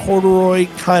maybe that Corduroy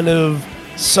kind of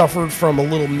suffered from a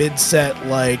little mid-set,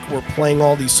 like we're playing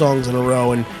all these songs in a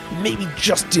row and maybe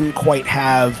just didn't quite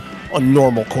have a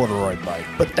normal corduroy bike,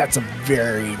 but that's a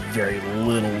very, very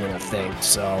little thing.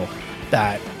 So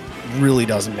that really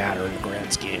doesn't matter in the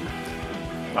grand scheme.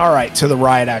 All right, to the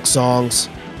Riot Act songs.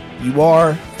 You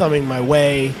Are, Thumbing My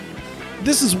Way.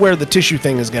 This is where the tissue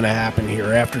thing is going to happen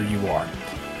here after You Are.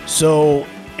 So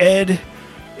Ed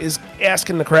is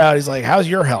asking the crowd, he's like, how's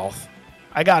your health?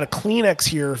 I got a Kleenex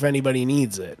here if anybody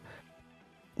needs it.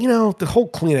 You know, the whole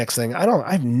Kleenex thing,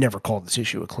 I've never called the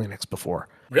tissue a Kleenex before.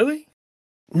 Really?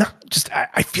 No, just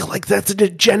I feel like that's a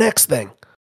Gen X thing.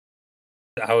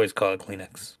 I always call it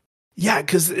Kleenex. Yeah,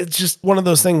 because it's just one of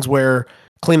those things where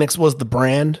Kleenex was the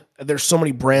brand. There's so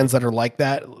many brands that are like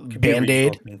that.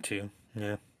 Band-Aid. Too.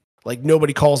 Yeah. Like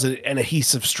nobody calls it an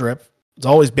adhesive strip. It's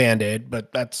always Band-Aid,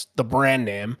 but that's the brand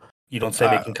name. You don't say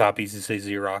making copies, you say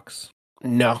Xerox.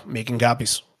 No, making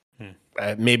copies.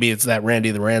 Maybe it's that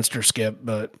Randy the Ranster skip,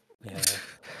 but... Yeah.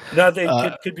 No,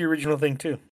 it could be original thing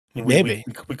too. I mean, maybe.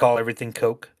 We call everything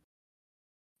Coke.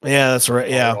 Yeah, that's right.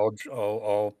 Yeah.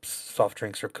 All soft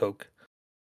drinks are Coke.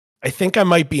 I think I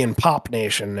might be in Pop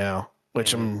Nation now,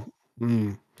 which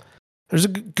There's a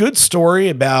good story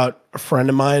about a friend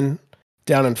of mine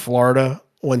down in Florida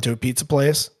went to a pizza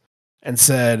place and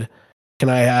said, can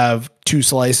I have 2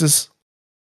 slices?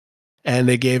 And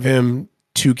they gave him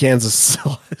 2 cans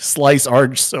of Slice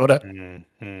orange soda.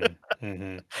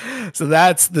 So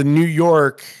that's the New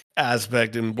York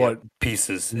aspect and what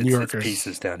pieces. New Yorkers. It's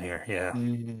pieces down here. Yeah.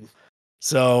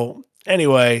 So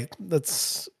anyway,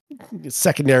 that's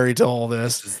secondary to all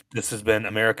this. This has been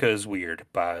America is Weird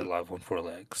by Live on 4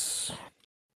 Legs.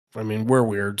 I mean, we're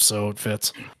weird, so it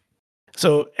fits.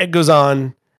 So Ed goes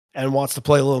on and wants to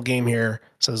play a little game here.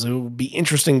 Says it would be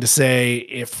interesting to say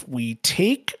if we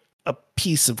take a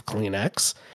piece of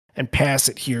Kleenex and pass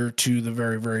it here to the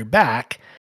very, very back,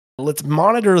 let's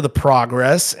monitor the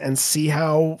progress and see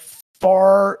how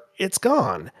far it's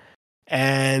gone.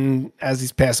 And as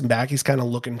he's passing back, he's kind of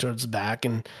looking towards the back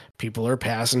and people are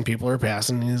passing.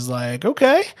 He's like,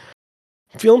 okay,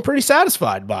 feeling pretty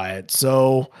satisfied by it.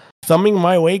 So Thumbing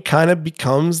My Way kind of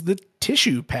becomes the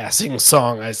tissue passing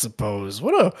song, I suppose.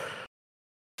 What a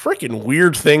freaking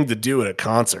weird thing to do at a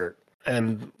concert.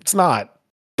 And it's not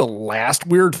the last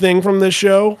weird thing from this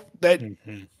show that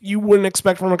you wouldn't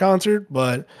expect from a concert,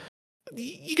 but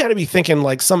you got to be thinking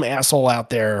like some asshole out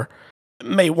there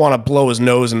may want to blow his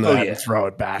nose into that and throw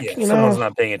it back. Yeah, you someone's know?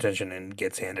 not paying attention and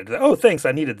gets handed, oh, thanks,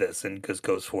 I needed this, and just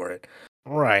goes for it.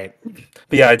 Right.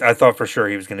 But yeah, I thought for sure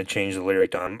he was going to change the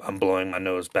lyric to I'm blowing my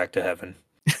nose back to heaven.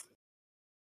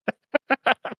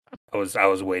 I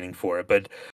was waiting for it, but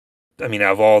I mean,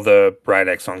 out of all the Riot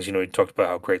Act songs, you know, we talked about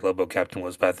how great Lobo Captain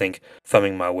was, but I think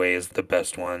Thumbing My Way is the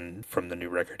best one from the new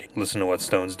record. Listen to what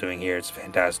Stone's doing here. It's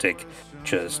fantastic.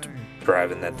 Just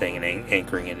driving that thing and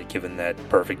anchoring it and giving that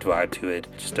perfect vibe to it.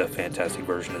 Just a fantastic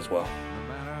version as well.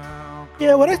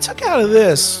 Yeah, what I took out of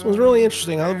this was really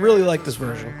interesting. I really like this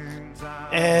version.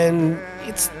 And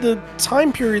it's the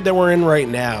time period that we're in right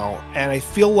now. And I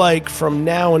feel like from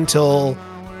now until,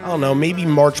 I don't know, maybe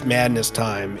March Madness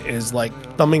time is like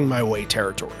Thumbing My Way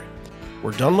territory.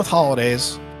 We're done with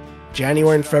holidays.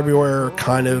 January and February are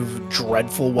kind of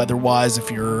dreadful weather-wise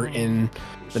if you're in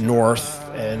the north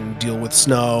and deal with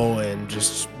snow and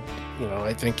just, you know,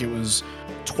 I think it was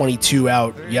 22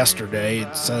 out yesterday.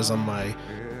 It says on my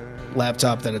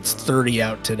laptop that it's 30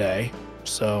 out today,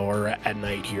 so, or at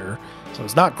night here. So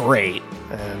it's not great,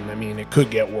 and I mean, it could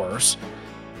get worse.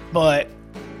 But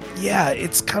yeah,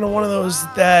 it's kind of one of those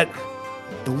that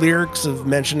the lyrics of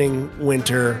mentioning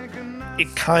winter,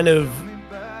 it kind of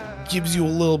gives you a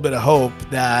little bit of hope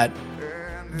that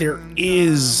there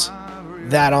is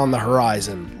that on the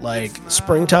horizon. Like,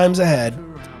 springtime's ahead.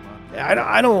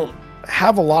 I don't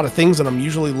have a lot of things that I'm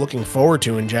usually looking forward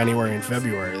to in January and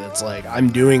February. That's like,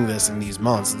 I'm doing this in these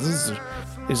months.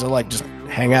 These are like just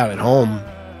hang out at home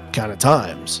kind of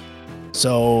times.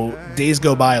 So days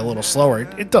go by a little slower.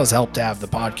 It does help to have the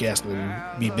podcast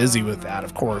and be busy with that,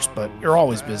 of course, but you're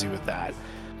always busy with that.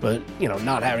 But, you know,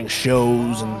 not having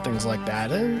shows and things like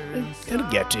that, it'll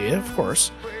get to you, of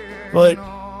course. But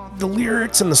the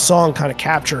lyrics and the song kind of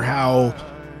capture how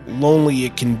lonely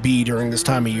it can be during this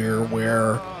time of year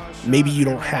where maybe you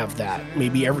don't have that.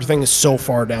 Maybe everything is so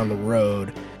far down the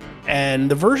road.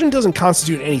 And the version doesn't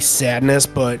constitute any sadness,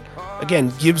 but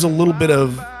again, gives a little bit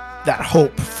of that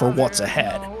hope for what's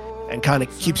ahead and kind of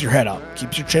keeps your head up,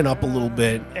 keeps your chin up a little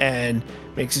bit and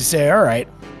makes you say, all right,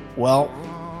 well,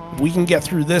 if we can get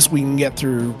through this, we can get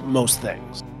through most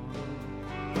things. No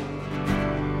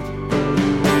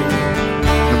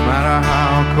matter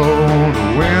how cold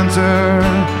the winter,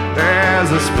 there's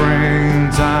a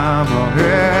springtime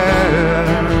ahead.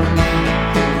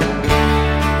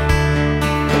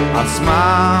 I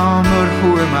smile, but who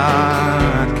am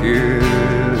I kidding?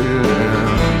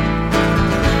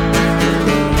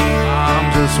 I'm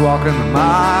just walking the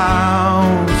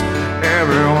miles.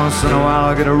 Every once in a while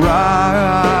I get a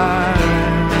ride.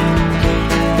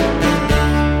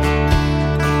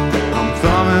 I'm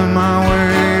thumbing my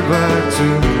way back to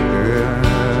heaven.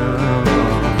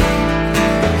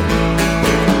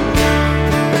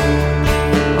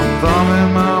 I'm thumbing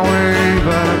my way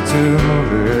back to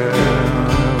heaven.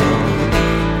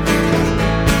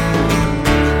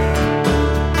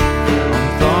 I'm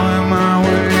thumbing my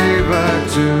way back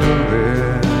to heaven.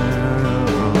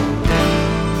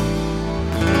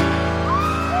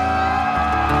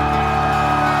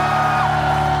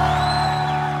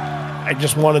 I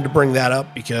just wanted to bring that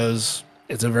up because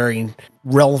it's a very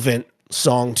relevant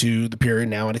song to the period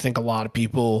now. And I think a lot of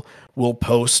people will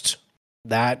post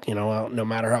that, you know, no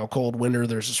matter how cold winter,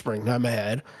 there's a springtime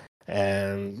ahead,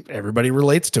 and everybody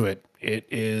relates to it. It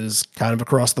is kind of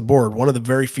across the board. One of the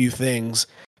very few things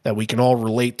that we can all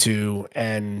relate to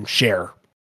and share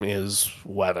is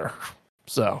weather.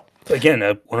 So Again,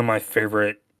 one of my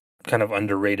favorite kind of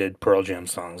underrated Pearl Jam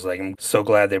songs. Like, I'm so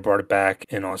glad they brought it back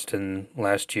in Austin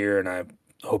last year, and I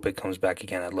hope it comes back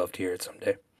again. I'd love to hear it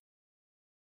someday.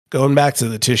 going back to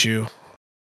the tissue,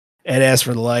 Ed asked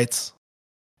for the lights,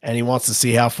 and he wants to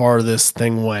see how far this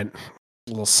thing went.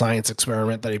 A little science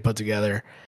experiment that he put together.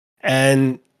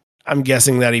 And I'm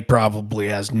guessing that he probably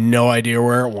has no idea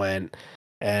where it went.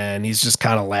 And he's just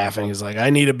kind of laughing. He's like, I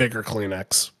need a bigger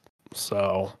Kleenex.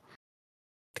 So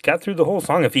Got through the whole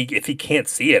song. If he can't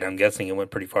see it, I'm guessing it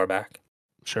went pretty far back.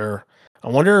 sure. I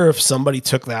wonder if somebody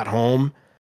took that home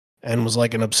and was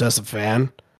like an obsessive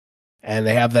fan, and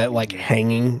they have that like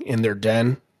hanging in their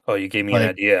den. Oh, you gave me Like an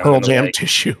idea. Pearl Jam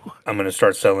tissue. I'm going to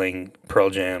start selling Pearl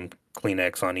Jam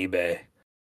Kleenex on eBay.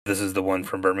 This is the one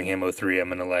from Birmingham 03. I'm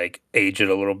going to like age it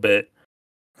a little bit.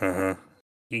 You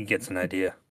can get an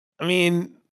idea. I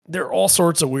mean, there are all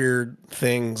sorts of weird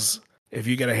things if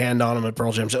you get a hand on them at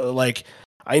Pearl Jam. So, like,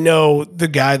 I know the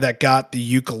guy that got the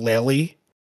ukulele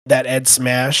that Ed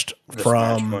smashed The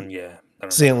from Smash one, yeah. I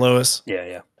don't St. Louis. know.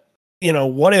 Yeah. You know,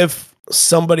 what if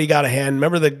somebody got a hand?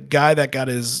 Remember the guy that got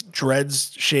his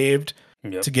dreads shaved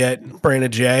Yep. to get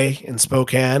Brandon J in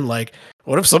Spokane? Like,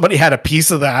 what if somebody had a piece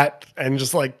of that and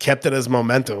just like kept it as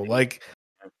memento? Like,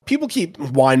 people keep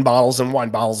wine bottles, and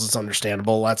wine bottles is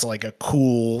understandable. That's like a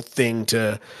cool thing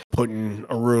to put in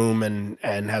a room and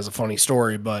has a funny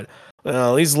story. But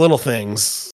these little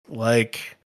things,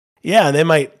 like, yeah, they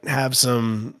might have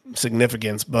some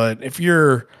significance. But if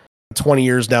you're 20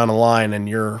 years down the line and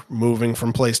you're moving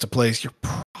from place to place, you're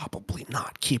probably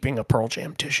not keeping a Pearl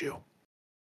Jam tissue.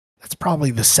 That's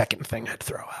probably the second thing I'd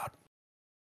throw out.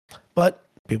 But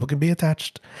people can be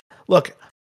attached. Look,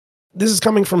 this is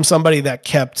coming from somebody that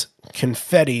kept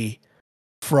confetti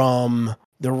from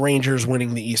the Rangers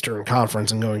winning the Eastern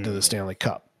Conference and going to the Stanley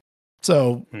Cup.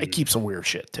 So it keeps some weird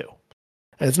shit too.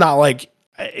 And it's not like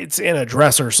it's in a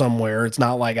dresser somewhere. It's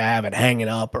not like I have it hanging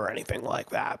up or anything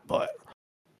like that, but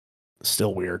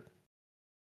still weird.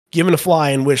 Given a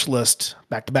Fly and Wish List,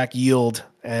 back-to-back Yield,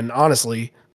 and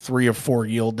honestly, 3 or 4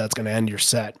 Yield, that's going to end your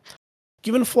set.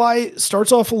 Given a Fly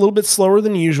starts off a little bit slower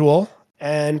than usual,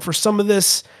 and for some of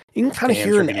this, you can kind of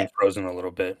hear getting frozen a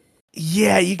little bit.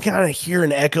 Yeah, you kind of hear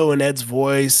an echo in Ed's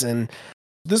voice, and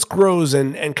this grows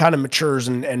and kind of matures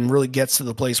and really gets to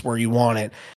the place where you want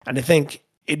it. And I think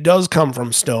it does come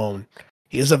from Stone.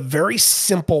 He has a very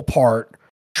simple part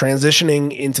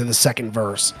transitioning into the second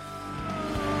verse.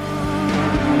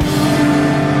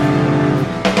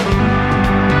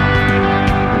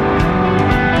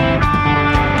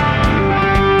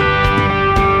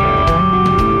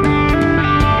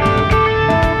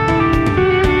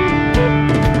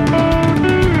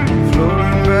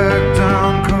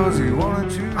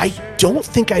 I don't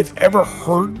think I've ever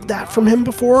heard that from him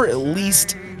before, at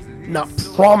least not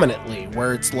prominently,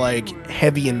 where it's like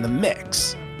heavy in the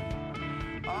mix.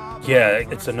 Yeah,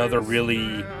 it's another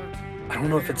really, I don't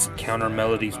know if it's counter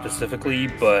melody specifically,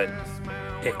 but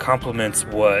it complements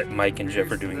what Mike and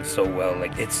Jeff are doing so well.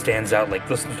 Like, it stands out. Like,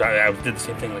 listen, I did the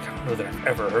same thing. Like, I don't know that I've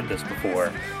ever heard this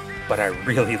before, but I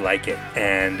really like it.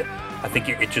 And I think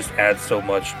it just adds so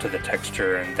much to the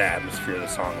texture and the atmosphere of the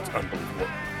song. It's unbelievable.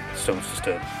 So it's just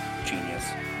a genius.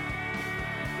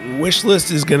 Wish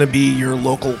List is going to be your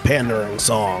local pandering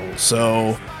song.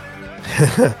 So,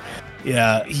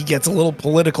 yeah, he gets a little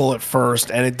political at first,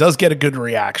 and it does get a good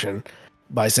reaction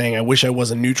by saying, I wish I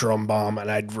was a neutron bomb and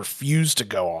I'd refuse to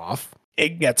go off.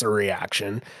 It gets a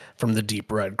reaction from the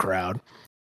deep red crowd.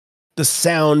 The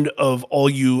sound of all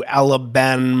you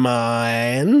Alabamians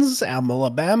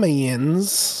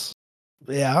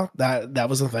Yeah, that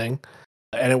was a thing.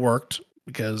 And it worked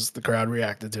because the crowd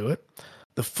reacted to it.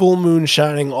 The full moon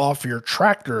shining off your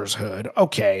tractor's hood.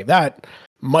 Okay, that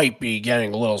might be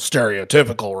getting a little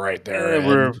stereotypical right there.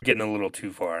 We're And getting a little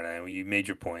too far now. You made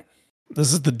your point.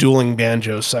 this is the dueling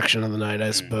banjo section of the night,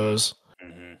 I suppose.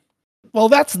 Mm-hmm. Well,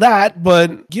 that's that,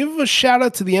 but give a shout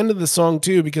out to the end of the song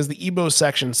too, because the Ebo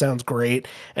section sounds great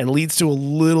and leads to a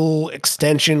little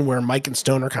extension where Mike and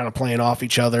Stone are kind of playing off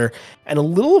each other. And a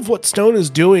little of what Stone is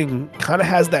doing kind of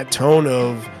has that tone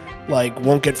of like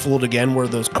Won't Get Fooled Again, where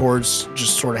those chords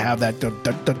just sort of have that a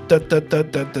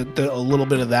little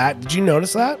bit of that. Did you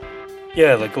notice that?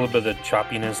 Yeah, like a little bit of the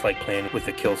choppiness, like playing with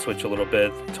the kill switch a little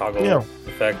bit, toggle Yeah.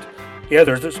 effect. Yeah,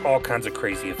 there's all kinds of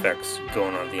crazy effects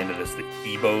going on at the end of this. The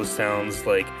Ebo sounds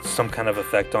like some kind of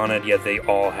effect on it, yet they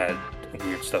all had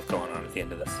weird stuff going on at the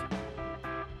end of this.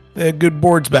 They had good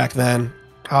boards back then.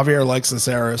 Javier likes this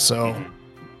era, so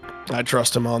I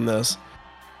trust him on this.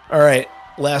 All right,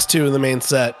 last two in the main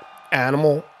set,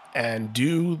 Animal and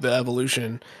Do the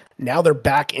Evolution. Now they're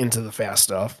back into the fast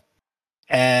stuff.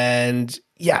 And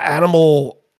yeah,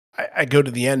 Animal, I go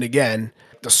to the end again.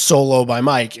 The solo by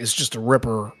Mike is just a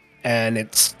ripper, and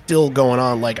it's still going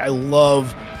on. Like, I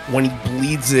love when he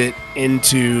bleeds it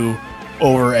into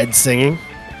over Ed singing,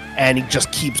 and he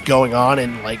just keeps going on,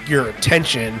 and like your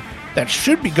attention that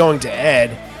should be going to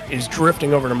Ed is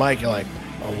drifting over to Mike. You're like,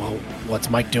 oh, well, what's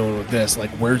Mike doing with this? Like,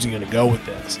 where's he going to go with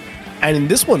this? And in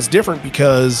this one's different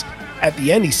because at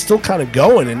the end, he's still kind of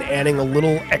going and adding a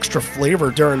little extra flavor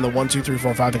during the 1, 2, 3,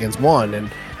 4, 5 against 1.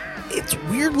 And it's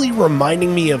weirdly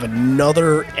reminding me of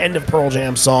another End of Pearl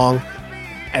Jam song.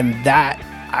 And that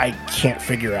I can't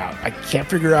figure out. I can't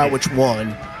figure out which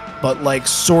one, but like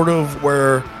sort of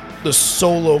where the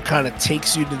solo kind of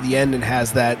takes you to the end and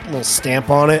has that little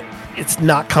stamp on it. It's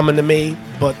not coming to me,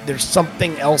 but there's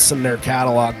something else in their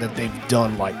catalog that they've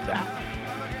done like that.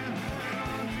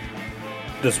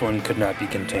 This one could not be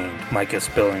contained. Mike is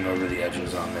spilling over the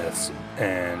edges on this.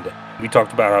 And we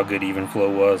talked about how good Even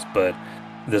Flow was, but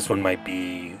this one might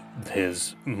be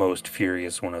his most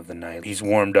furious one of the night. He's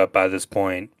warmed up by this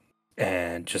point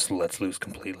and just lets loose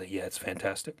completely. Yeah, it's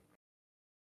fantastic.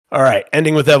 All right,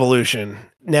 ending with Evolution.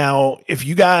 Now, if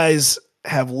you guys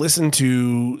have listened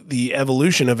to the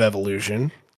Evolution of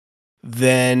Evolution,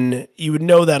 then you would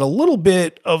know that a little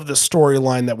bit of the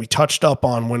storyline that we touched up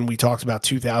on when we talked about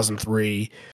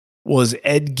 2003 was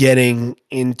Ed getting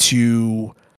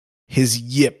into his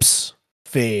yips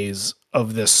phase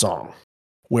of this song,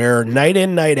 where night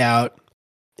in, night out,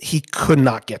 he could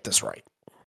not get this right.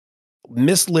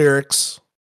 Missed lyrics,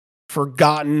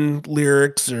 forgotten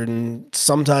lyrics, and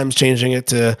sometimes changing it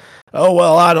to, oh,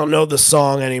 well, I don't know the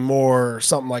song anymore, or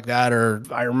something like that. Or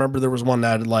I remember there was one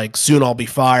that like, soon I'll be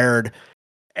fired.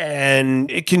 And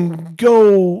it can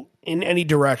go in any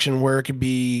direction where it could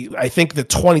be, I think the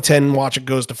 2010 Watch It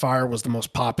Goes to Fire was the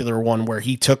most popular one, where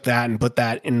he took that and put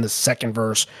that in the second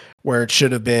verse where it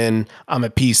should have been, I'm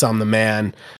at peace, I'm the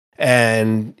man.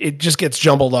 And it just gets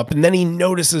jumbled up. And then he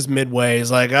notices midway, he's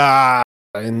like,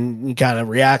 and he kind of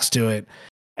reacts to it.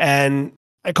 And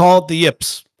I call it the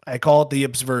yips. I call it the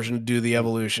yips version to Do the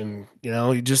Evolution. You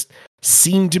know, he just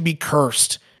seemed to be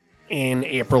cursed in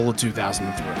April of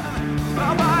 2003.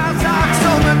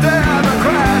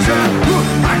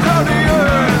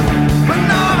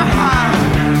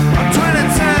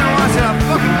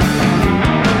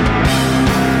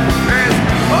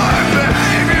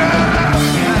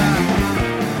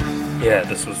 Yeah,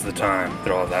 this was the time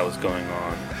that all that was going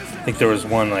on. I think there was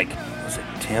one, like, was it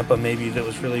Tampa maybe, that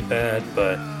was really bad,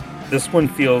 but this one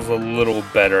feels a little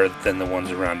better than the ones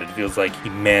around it. It feels like he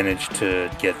managed to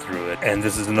get through it. And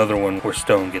this is another one where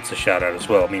Stone gets a shout out as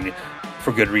well. I mean,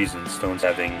 for good reason. Stone's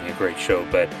having a great show,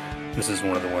 but this is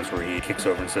one of the ones where he kicks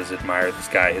over and says, admire this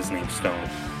guy, his name's Stone.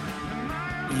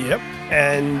 Yep.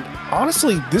 And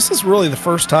honestly, this is really the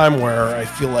first time where I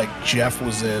feel like Jeff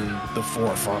was in the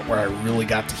forefront, where I really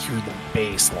got to hear the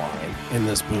bass line in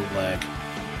this bootleg.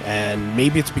 And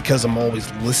maybe it's because I'm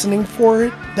always listening for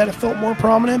it that it felt more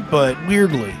prominent, but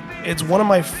weirdly, it's one of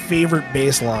my favorite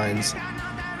bass lines,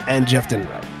 and Jeff didn't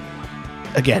write.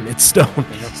 Again, it's Stone.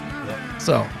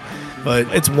 So, but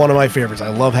it's one of my favorites. I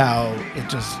love how it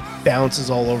just bounces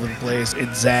all over the place.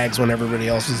 It zags when everybody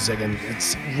else is singing.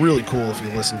 It's really cool if you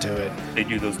listen to it. They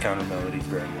do those counter melodies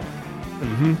very well.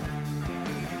 Mm-hmm.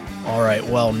 All right,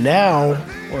 well, now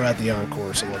we're at the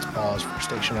encore, so let's pause for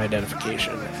station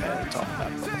identification and talk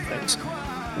about a couple things.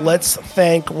 Let's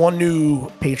thank one new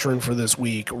patron for this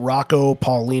week, Rocco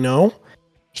Paulino.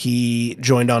 He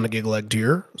joined on the Gig Leg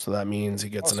tier, so that means he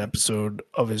gets an episode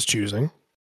of his choosing.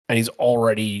 And he's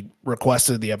already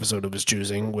requested the episode of his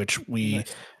choosing, which we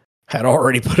had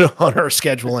already put it on our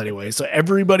schedule anyway. So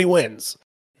everybody wins.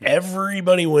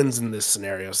 Everybody wins in this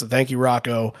scenario. So thank you,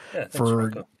 Rocco,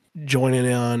 for joining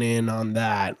in on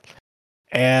that.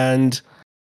 And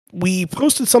we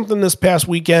posted something this past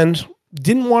weekend.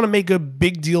 Didn't want to make a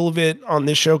big deal of it on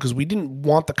this show because we didn't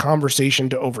want the conversation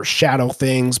to overshadow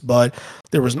things, but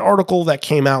there was an article that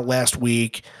came out last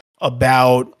week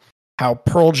about how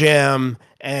Pearl Jam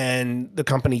and the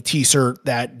company T-Shirt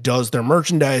that does their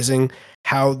merchandising,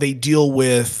 how they deal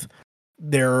with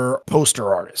their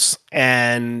poster artists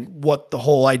and what the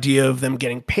whole idea of them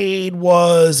getting paid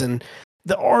was. And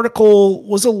the article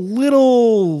was a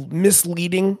little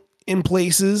misleading in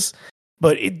places,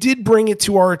 but it did bring it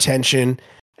to our attention.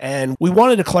 And we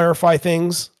wanted to clarify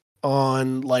things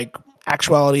on like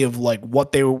actuality of like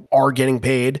what they are getting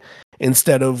paid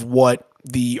instead of what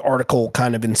the article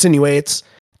kind of insinuates,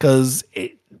 because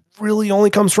it really only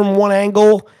comes from one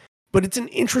angle, but it's an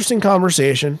interesting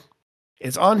conversation.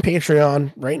 It's on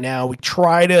Patreon right now. We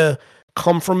try to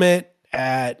come from it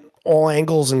at all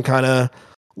angles and kind of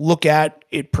look at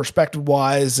it perspective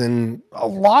wise. And a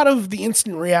lot of the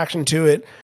instant reaction to it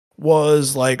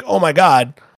was like, oh my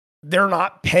God, they're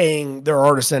not paying their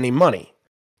artists any money,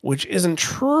 which isn't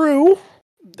true.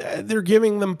 They're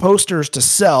giving them posters to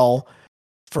sell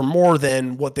for more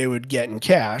than what they would get in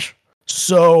cash.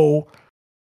 So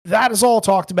that is all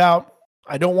talked about.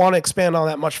 I don't want to expand on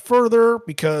that much further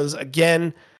because,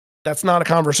 again, that's not a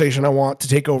conversation I want to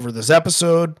take over this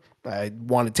episode. I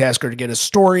wanted Tasker to get his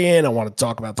story in. I want to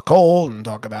talk about the cold and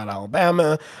talk about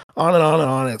Alabama, on and on and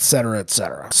on, et cetera, et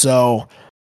cetera. So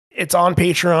it's on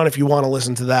Patreon. If you want to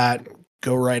listen to that,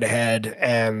 go right ahead.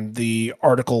 And the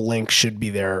article link should be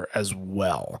there as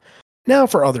well. Now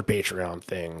for other Patreon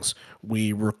things,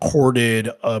 we recorded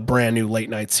a brand new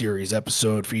late night series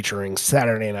episode featuring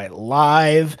Saturday Night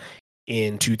Live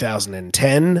in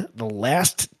 2010, the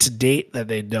last to date that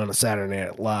they'd done a Saturday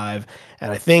Night Live.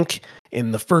 And I think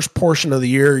in the first portion of the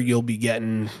year, you'll be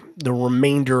getting the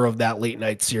remainder of that late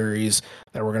night series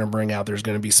that we're going to bring out. There's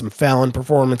going to be some Fallon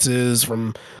performances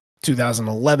from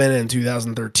 2011 and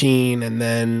 2013. And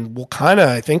then we'll kind of,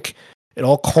 I think it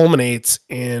all culminates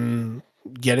in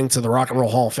getting to the Rock and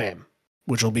Roll Hall of Fame,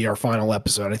 which will be our final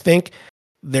episode. I think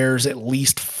there's at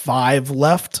least 5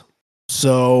 left.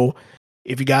 So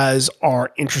if you guys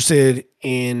are interested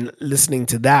in listening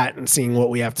to that and seeing what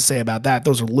we have to say about that,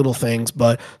 those are little things,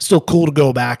 but still cool to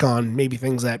go back on maybe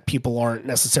things that people aren't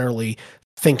necessarily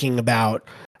thinking about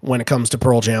when it comes to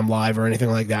Pearl Jam Live or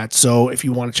anything like that. So if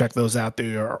you want to check those out,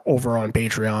 they are over on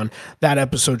Patreon. That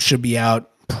episode should be out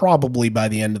probably by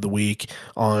the end of the week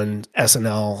on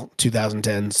SNL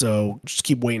 2010. So just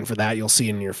keep waiting for that. You'll see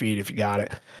it in your feed if you got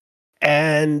it.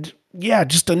 And yeah,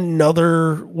 just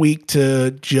another week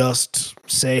to just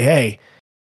say, hey,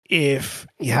 if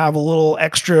you have a little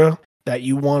extra that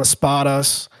you want to spot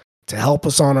us, to help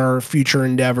us on our future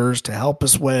endeavors, to help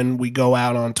us when we go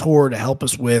out on tour, to help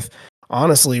us with,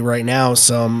 honestly, right now,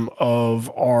 some of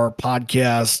our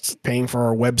podcasts, paying for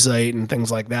our website and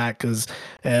things like that, because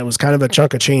it was kind of a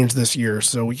chunk of change this year.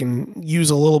 So we can use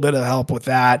a little bit of help with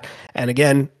that. And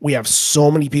again, we have so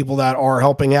many people that are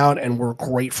helping out, and we're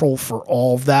grateful for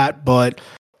all of that. But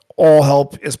all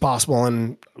help is possible.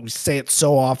 And we say it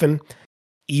so often,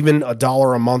 even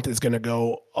 $1 a month is going to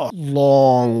go a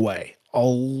long way, a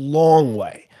long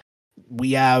way.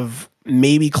 We have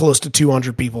maybe close to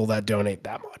 200 people that donate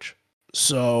that much.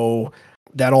 So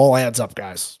that all adds up,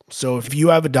 guys. So if you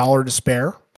have $1 to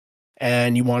spare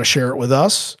and you want to share it with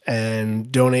us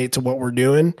and donate to what we're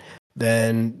doing,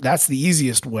 then that's the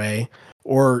easiest way.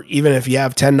 Or even if you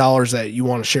have $10 that you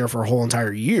want to share for a whole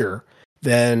entire year,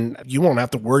 then you won't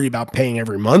have to worry about paying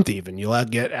every month even. You'll have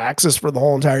to get access for the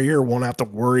whole entire year. Won't have to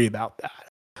worry about that.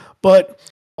 But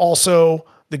also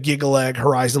the Gigaleg,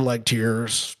 Horizon Leg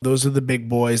Tiers, those are the big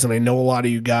boys. And I know a lot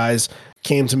of you guys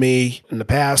came to me in the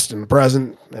past, in the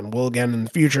present, and will again in the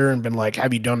future and been like,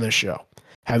 have you done this show?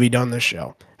 Have you done this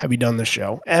show? Have you done this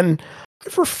show? And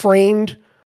I've refrained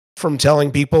from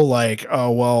telling people like,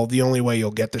 oh, well, the only way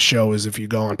you'll get the show is if you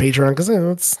go on Patreon, because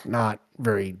it's not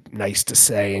very nice to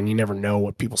say, and you never know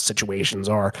what people's situations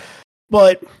are.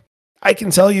 But I can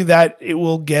tell you that it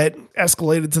will get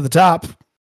escalated to the top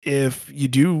if you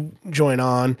do join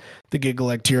on the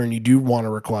Gigaleg tier and you do want to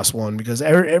request one, because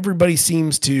everybody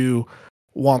seems to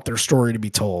want their story to be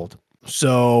told.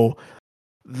 So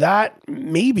that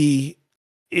maybe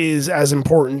is as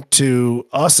important to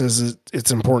us as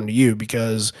it's important to you,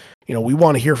 because, you know, we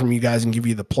want to hear from you guys and give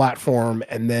you the platform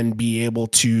and then be able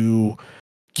to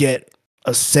get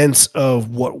a sense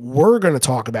of what we're going to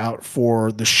talk about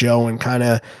for the show and kind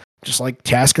of just like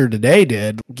Tasker today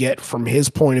did, get from his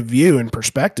point of view and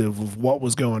perspective of what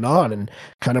was going on and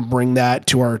kind of bring that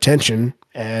to our attention.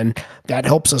 And that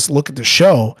helps us look at the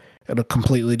show in a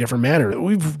completely different manner.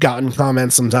 We've gotten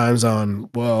comments sometimes on,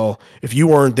 well, if you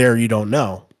weren't there, you don't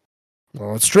know.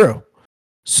 Well, it's true.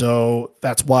 So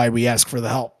that's why we ask for the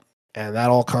help. And that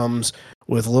all comes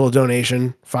with a little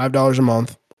donation, $5 a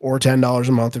month or $10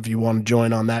 a month if you want to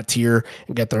join on that tier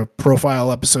and get the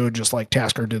profile episode just like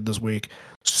Tasker did this week.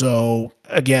 So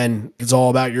again, it's all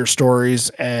about your stories.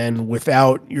 And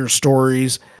without your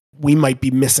stories, we might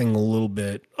be missing a little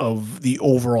bit of the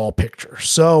overall picture.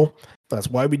 So that's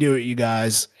why we do it, you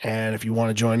guys. And if you want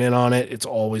to join in on it, it's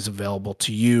always available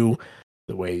to you.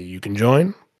 The way you can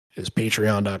join is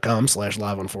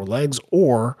patreon.com/live on four legs,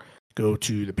 or go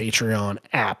to the Patreon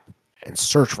app and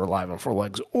search for Live on Four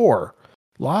Legs, or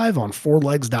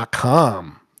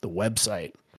liveonfourlegs.com, the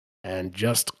website, and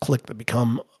just click the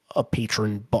become a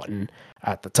patron button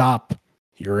at the top.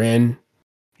 You're in,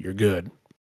 you're good.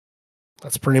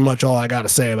 That's pretty much all I got to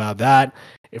say about that.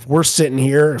 If we're sitting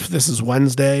here, if this is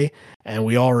Wednesday and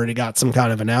we already got some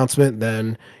kind of announcement,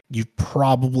 then you've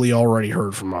probably already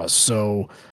heard from us. So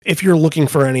if you're looking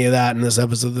for any of that in this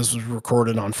episode, this was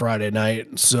recorded on Friday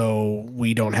night, so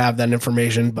we don't have that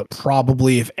information, but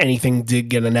probably if anything did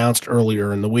get announced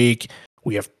earlier in the week,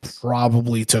 we have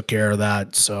probably took care of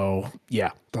that. So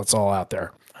yeah, that's all out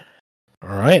there. All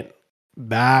right,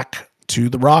 back to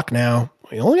the rock now.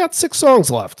 We only got 6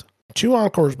 songs left. 2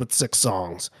 encores, but 6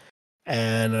 songs.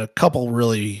 And a couple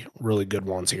really, really good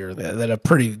ones here that have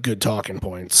pretty good talking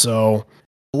points. So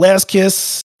Last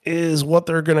Kiss is what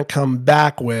they're going to come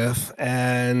back with.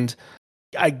 And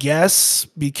I guess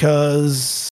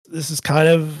because this is kind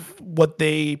of what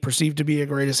they perceive to be a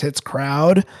greatest hits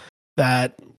crowd,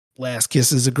 that Last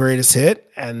Kiss is a greatest hit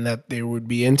and that they would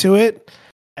be into it.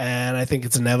 And I think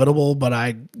it's inevitable, but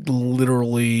I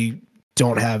literally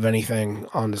don't have anything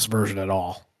on this version at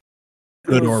all.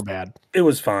 Good or bad. It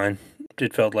was fine.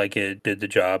 It felt like it did the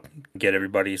job. Get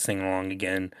everybody singing along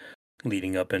again,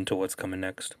 leading up into what's coming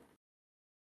next.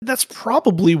 That's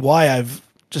probably why I've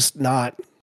just not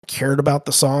cared about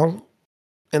the song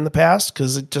in the past,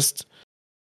 because it's just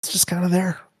kind of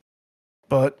there.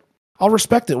 But I'll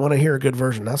respect it when I hear a good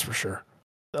version, that's for sure.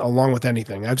 Along with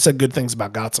anything. I've said good things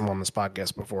about Gotsum on this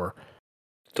podcast before.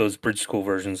 Those Bridge School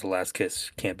versions of Last Kiss,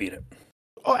 can't beat it.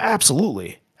 Oh,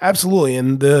 absolutely. Absolutely.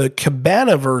 And the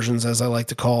Cabana versions, as I like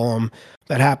to call them,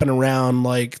 that happened around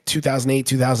like 2008,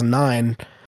 2009,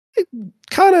 it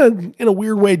kind of, in a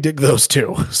weird way, dig those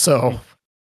too. So,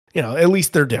 at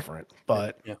least they're different.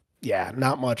 But yeah,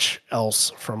 not much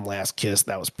else from Last Kiss.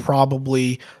 That was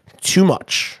probably too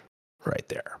much right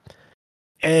there.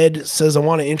 Ed says, I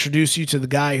want to introduce you to the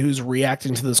guy who's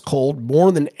reacting to this cold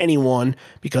more than anyone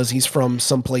because he's from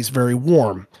someplace very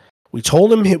warm. We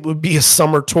told him it would be a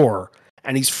summer tour,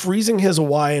 and he's freezing his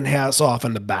Hawaiian hats off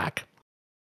in the back.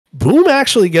 Boom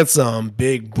actually gets some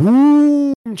big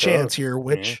boom chants here,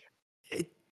 which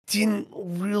it didn't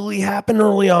really happen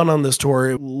early on this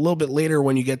tour. A little bit later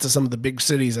when you get to some of the big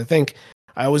cities, I think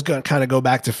I always kind of go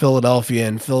back to Philadelphia,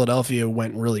 and Philadelphia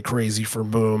went really crazy for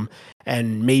Boom.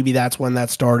 And maybe that's when that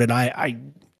started. I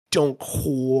don't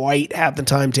quite have the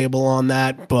timetable on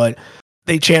that, but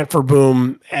they chant for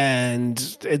Boom,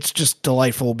 and it's just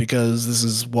delightful because this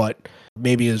is what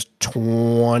maybe his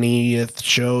 20th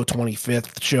show,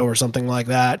 25th show or something like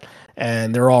that.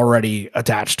 And they're already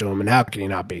attached to him. And how can you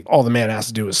not be? All the man has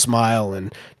to do is smile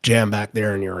and jam back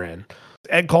there and you're in.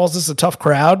 Ed calls this a tough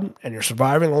crowd and you're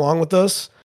surviving along with us.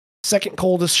 Second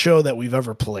coldest show that we've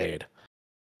ever played.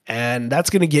 And that's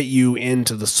going to get you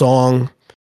into the song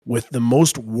with the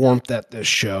most warmth at this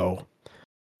show.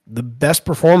 The best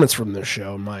performance from this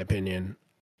show, in my opinion,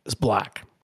 is Black.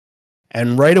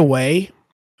 And right away,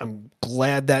 I'm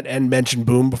glad that Ed mentioned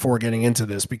Boom before getting into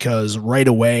this, because right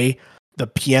away, the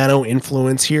piano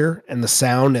influence here and the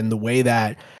sound and the way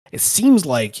that it seems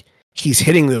like he's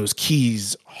hitting those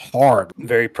keys hard.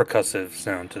 Very percussive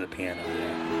sound to the piano.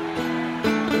 Yeah.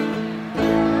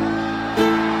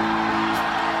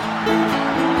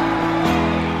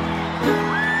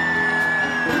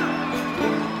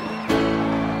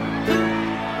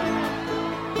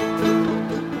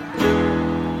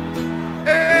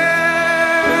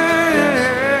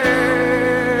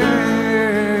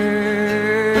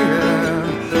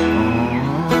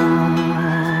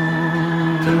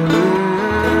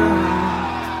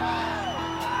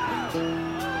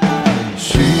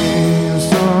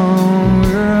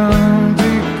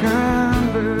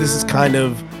 Kind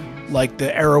of like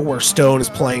the era where Stone is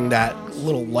playing that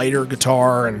little lighter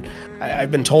guitar, and I've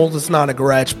been told it's not a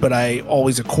Gretsch, but I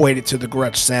always equate it to the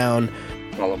Gretsch sound.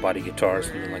 hollow body guitar or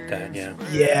something like that. Yeah.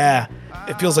 Yeah,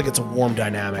 it feels like it's a warm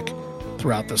dynamic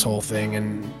throughout this whole thing,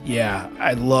 and yeah,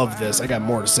 I love this. I got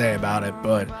more to say about it,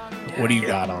 but what do you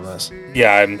got on this?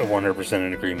 Yeah, I'm 100%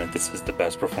 in agreement. This is the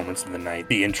best performance of the night.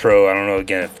 The intro, I don't know,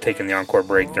 again, if taking the encore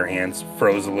break, their hands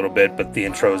froze a little bit, but the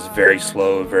intro is very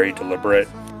slow, very deliberate,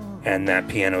 and that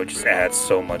piano just adds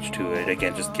so much to it.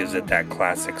 Again, just gives it that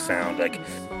classic sound. Like,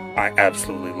 I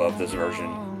absolutely love this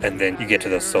version. And then you get to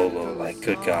the solo, like,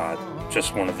 good God,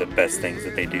 just one of the best things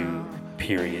that they do,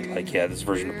 period. Like, yeah, this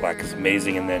version of Black is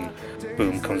amazing, and then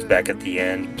boom, comes back at the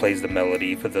end, plays the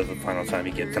melody for the final time.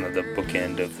 You get kind of the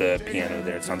bookend of the piano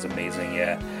there. It sounds amazing.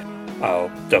 Yeah, I'll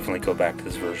definitely go back to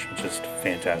this version. Just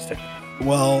fantastic.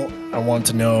 Well, I want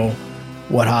to know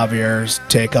what Javier's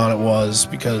take on it was,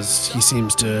 because he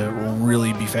seems to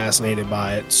really be fascinated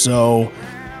by it. So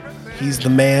he's the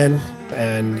man,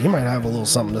 and he might have a little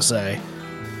something to say.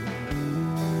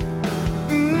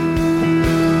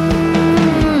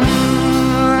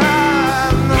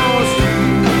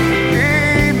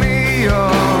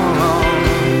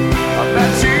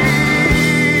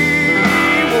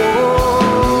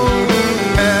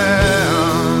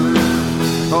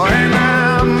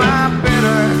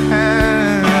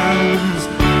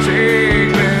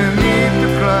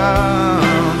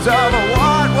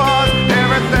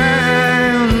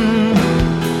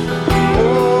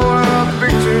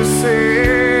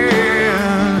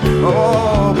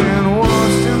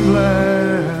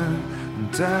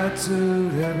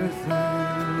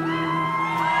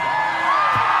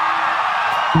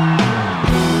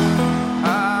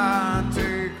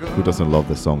 Who doesn't love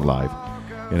the song live?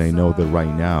 And I know that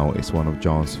right now it's one of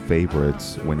John's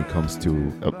favorites when it comes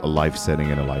to a live setting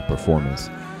and a live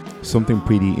performance. Something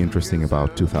pretty interesting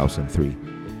about 2003,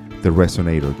 the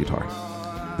resonator guitar.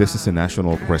 This is a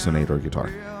national resonator guitar.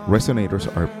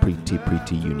 Resonators are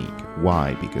pretty unique.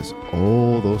 Why? Because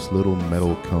all those little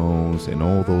metal cones and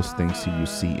all those things that you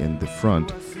see in the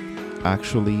front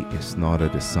actually is not a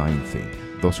design thing.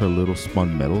 Those are little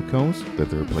spun metal cones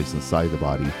that they're placed inside the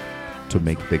body to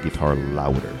make the guitar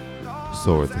louder.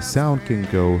 So the sound can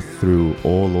go through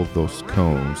all of those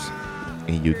cones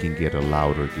and you can get a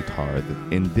louder guitar.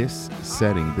 In this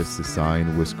setting, this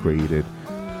design was created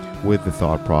with the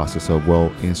thought process of,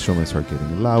 well, instruments are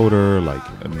getting louder,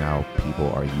 like now people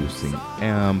are using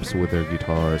amps with their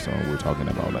guitars, we're talking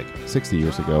about like 60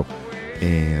 years ago,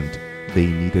 and they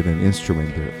needed an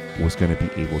instrument that was going to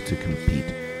be able to compete.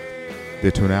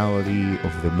 The tonality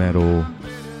of the metal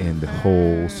and the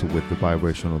holes with the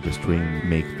vibration of the string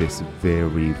make this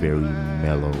very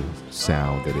mellow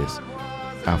sound that is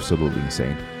absolutely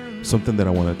insane. Something that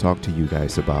I want to talk to you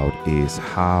guys about is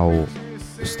how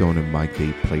Stone and Mike,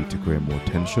 they play to create more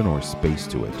tension or space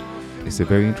to it. It's a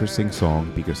very interesting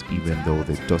song because even though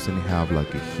it doesn't have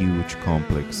like a huge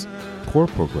complex chord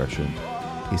progression,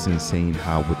 it's insane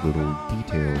how with little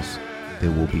details they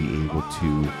will be able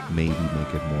to maybe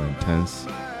make it more intense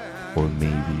or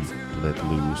maybe let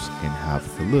loose and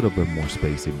have a little bit more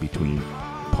space in between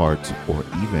parts, or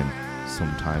even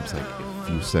sometimes like a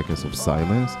few seconds of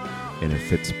silence, and it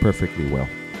fits perfectly well.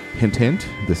 Hint, hint,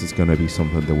 this is going to be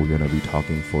something that we're going to be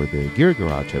talking for the Gear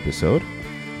Garage episode,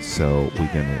 so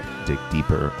we're going to dig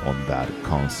deeper on that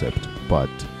concept. But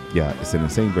yeah, it's an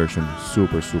insane version,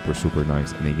 super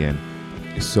nice, and again,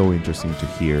 it's so interesting to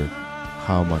hear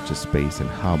how much space and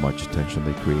how much tension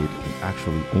they create in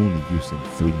actually only using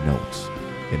 3 notes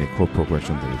in a chord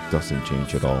progression that it doesn't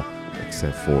change at all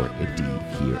except for a D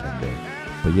here and there.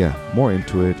 But yeah, more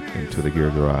into it, into the Gear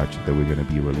Garage that we're going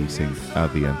to be releasing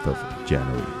at the end of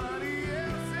January.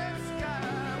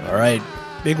 All right,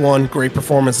 big one, great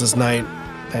performance this night.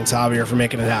 Thanks, Javier, for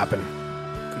making it happen.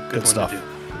 Good stuff.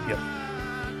 Yep.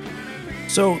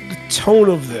 So the tone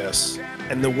of this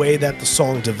and the way that the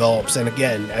song develops, and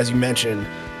again, as you mentioned,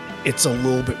 it's a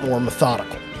little bit more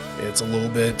methodical. It's a little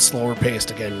bit slower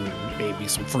paced. Again, maybe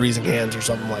some freezing hands or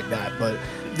something like that, but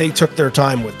they took their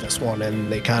time with this one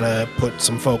and they kind of put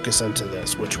some focus into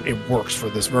this, which it works for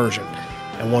this version.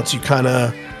 And once you kind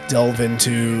of delve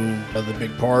into the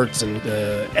big parts and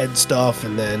the Ed stuff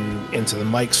and then into the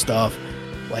Mike stuff,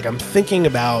 like I'm thinking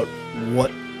about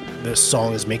what this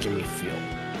song is making me feel.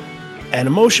 And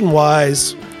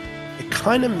emotion-wise, it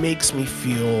kind of makes me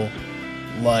feel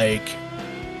like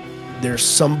there's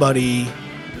somebody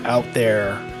out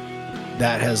there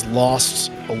that has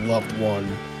lost a loved one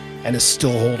and is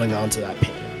still holding on to that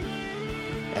pain.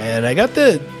 And I got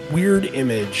the weird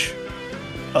image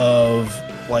of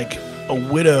like a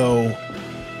widow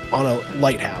on a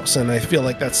lighthouse, and I feel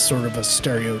like that's sort of a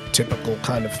stereotypical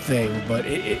kind of thing, but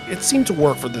it seemed to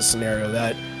work for this scenario,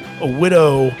 that a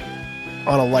widow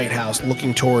on a lighthouse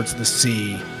looking towards the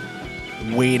sea,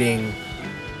 waiting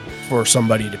for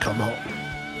somebody to come home.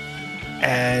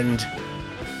 And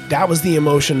that was the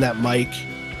emotion that Mike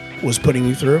was putting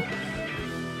you through.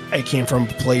 It came from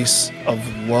a place of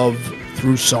love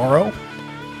through sorrow,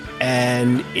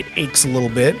 and it aches a little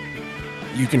bit.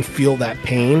 You can feel that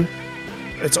pain.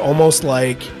 It's almost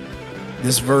like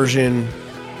this version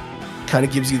kind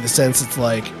of gives you the sense it's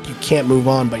like you can't move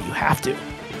on, but you have to.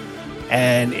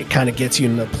 And it kind of gets you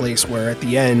in a place where at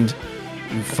the end,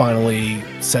 you finally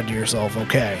said to yourself,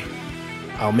 okay,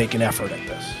 I'll make an effort at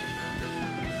this.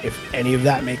 If any of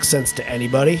that makes sense to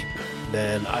anybody,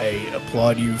 then I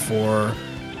applaud you for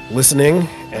listening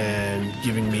and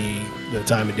giving me the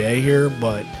time of day here.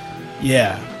 But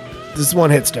yeah, this one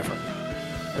hits different.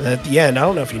 And at the end, I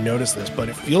don't know if you noticed this, but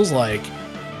it feels like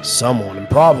someone, and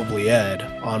probably Ed,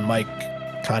 on mic,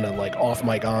 kind of like off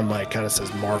mic, on mic, kind of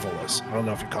says marvelous. I don't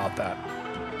know if you caught that.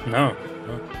 No.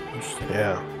 Interesting.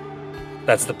 Yeah.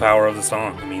 That's the power of the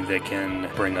song. I mean, they can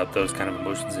bring up those kind of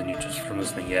emotions in you just from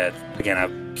listening. Yet again,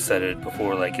 I've said it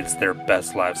before, like it's their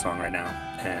best live song right now,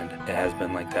 and it has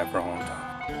been like that for a long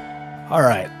time. All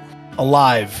right.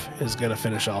 Alive is going to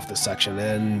finish off this section,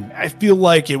 and I feel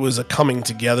like it was a coming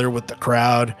together with the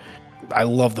crowd. I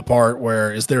love the part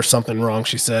where, is there something wrong?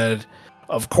 She said,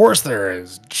 of course there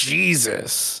is.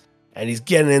 Jesus. And he's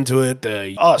getting into it.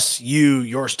 The us,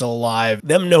 you're still alive.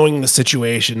 Them knowing the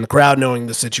situation, the crowd knowing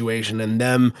the situation, and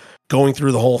them going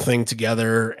through the whole thing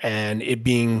together, and it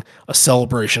being a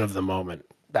celebration of the moment.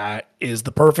 That is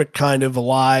the perfect kind of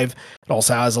Alive. It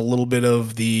also has a little bit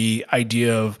of the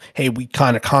idea of, hey, we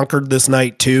kind of conquered this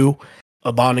night too.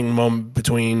 A bonding moment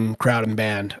between crowd and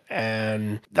band.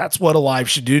 And that's what Alive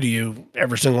should do to you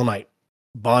every single night.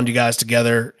 Bond you guys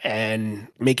together and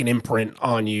make an imprint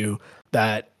on you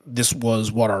that this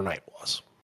was what our night was.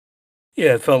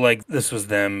 Yeah, it felt like this was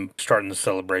them starting the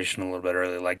celebration a little bit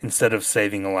early. Like, instead of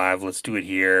saving Alive, let's do it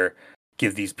here.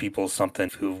 Give these people something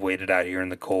who've waited out here in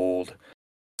the cold,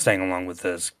 sang along with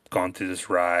us, gone through this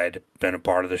ride, been a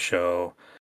part of the show,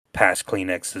 passed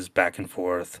Kleenexes back and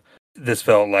forth. This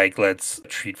felt like, let's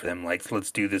treat for them. Like,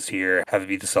 let's do this here, have it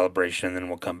be the celebration, and then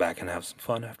we'll come back and have some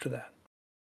fun after that.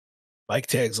 Mike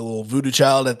tags a little voodoo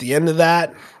child at the end of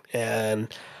that,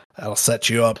 and that'll set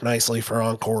you up nicely for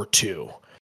Encore 2.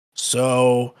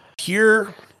 So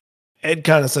here, Ed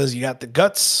kind of says you got the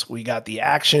guts, we got the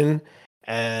action,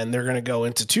 and they're going to go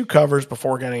into 2 covers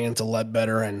before getting into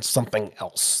Ledbetter and something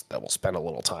else that we'll spend a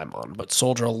little time on. But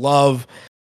Soldier of Love,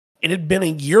 it had been a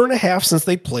year and a half since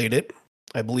they played it.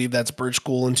 I believe that's Bridge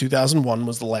School in 2001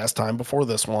 was the last time before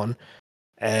this one.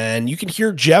 And you can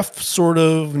hear Jeff sort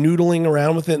of noodling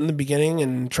around with it in the beginning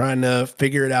and trying to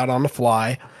figure it out on the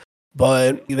fly.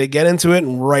 But they get into it,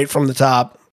 and right from the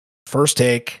top, first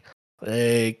take,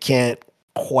 they can't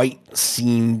quite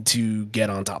seem to get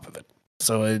on top of it.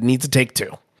 So it needs to take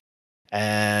 2.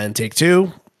 And take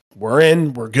 2, we're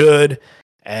in, we're good,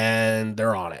 and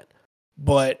they're on it.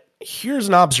 But here's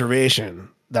an observation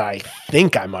that I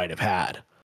think I might have had.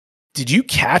 Did you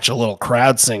catch a little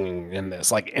crowd singing in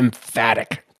this? Like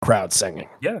emphatic crowd singing?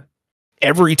 Yeah.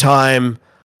 Every time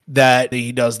that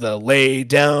he does the lay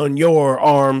down your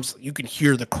arms, you can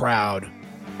hear the crowd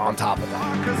on top of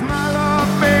that. 'Cause my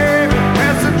love, baby,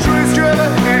 has a choice you ever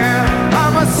had.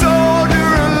 I'm a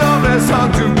soldier of love, that's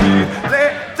all to me.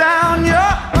 Lay down your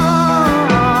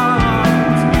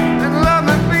arms and love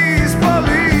me, please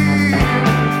believe.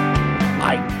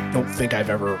 I don't think I've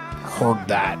ever heard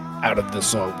that out of this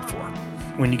song before.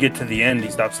 When you get to the end, he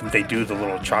stops and they do the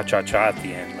little cha-cha-cha at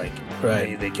the end. Like,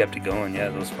 Right. they kept it going. Yeah,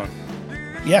 that was fun.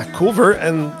 Yeah, cool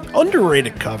and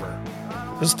underrated cover.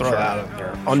 Just throw that out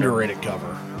there. Underrated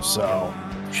cover. So,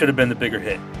 Should have been the bigger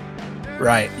hit.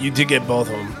 right, you did get both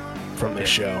of them from this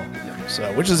show.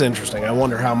 So, which is interesting. I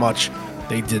wonder how much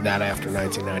they did that after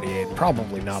 1998.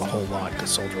 Probably not a whole lot, because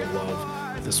Soldier of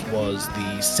Love, this was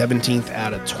the 17th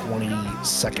out of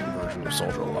 22nd version of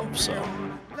Soldier of Love. So,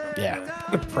 yeah,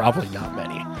 probably not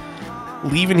many.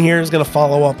 Leaving Here is going to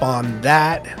follow up on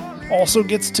that. Also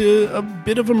gets to a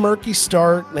bit of a murky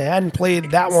start. They hadn't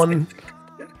played that one.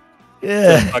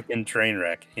 Yeah. It's a fucking train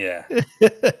wreck. Yeah.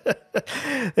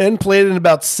 And played in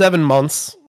about 7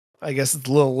 months. I guess it's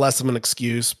a little less of an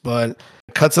excuse, but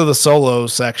cut to the solo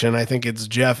section. I think it's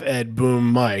Jeff, Ed,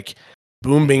 Boom, Mike.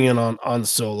 Boom being in on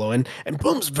solo. And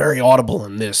Boom's very audible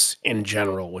in this in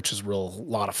general, which is a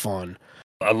lot of fun.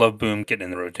 I love Boom getting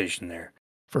in the rotation there.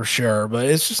 For sure. But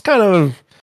it's just kind of,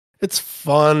 it's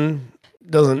fun.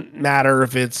 Doesn't matter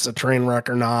if it's a train wreck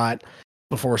or not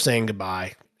before saying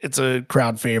goodbye. It's a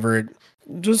crowd favorite.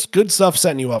 Just good stuff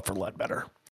setting you up for Ledbetter.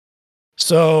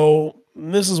 So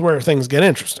this is where things get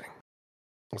interesting.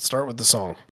 Let's start with the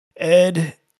song.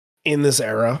 Ed, in this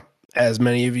era, as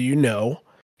many of you know,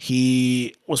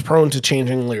 he was prone to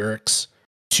changing lyrics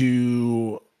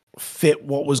to fit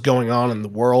what was going on in the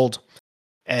world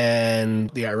and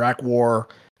the Iraq War.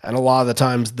 And a lot of the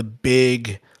times, the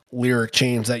big lyric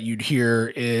change that you'd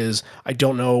hear is, I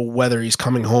don't know whether he's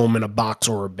coming home in a box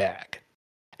or a bag.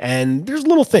 And there's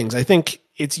little things. I think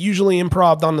it's usually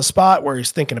improv on the spot where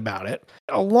he's thinking about it.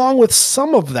 Along with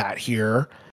some of that here,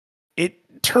 it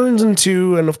turns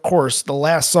into, and of course, the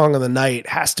last song of the night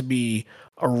has to be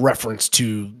a reference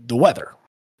to the weather.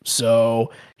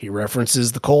 So he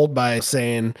references the cold by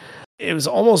saying, it was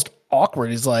almost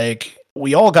awkward. He's like,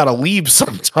 we all got to leave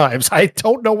sometimes. I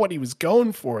don't know what he was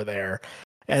going for there.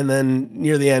 And then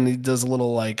near the end, he does a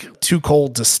little like, too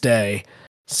cold to stay.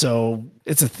 So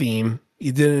it's a theme.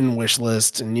 You did it in wish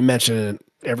list and you mention it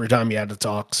every time you had to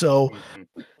talk. So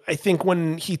I think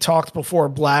when he talked before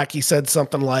Black, he said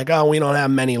something like, oh, we don't have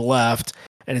many left.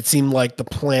 And it seemed like the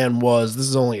plan was, this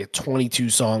is only a 22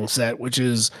 song set, which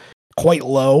is quite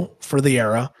low for the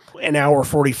era, an hour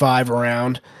 45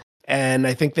 around. And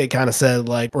I think they kind of said,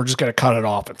 like, we're just going to cut it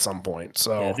off at some point.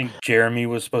 So Yeah, I think Jeremy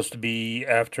was supposed to be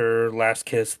after Last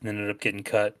Kiss and ended up getting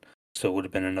cut. So it would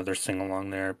have been another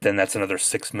sing-along there. Then that's another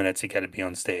 6 minutes he got to be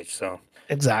on stage. So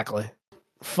exactly.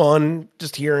 Fun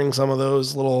just hearing some of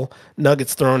those little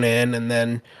nuggets thrown in. And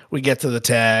then we get to the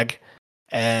tag.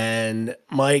 And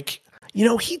Mike, you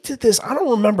know, he did this. I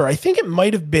don't remember. I think it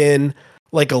might have been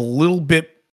like a little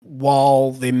bit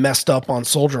while they messed up on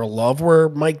Soldier of Love where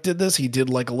Mike did this. He did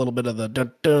like a little bit of the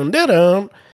dun dun dun dun,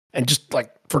 and just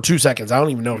like for 2 seconds. I don't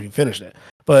even know if he finished it,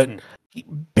 but he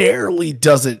barely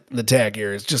does it in the tag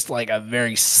here. It's just like a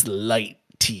very slight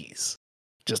tease.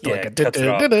 Just like a cuts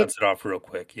it off real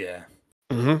quick. Yeah.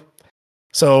 Mm-hmm.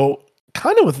 So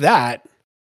kind of with that,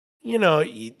 you know,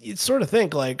 you'd sort of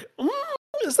think like,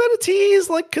 is that a tease?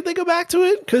 Like, could they go back to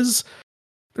it? Because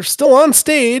they're still on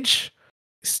stage,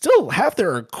 still have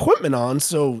their equipment on.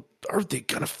 So are they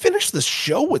going to finish the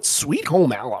show with Sweet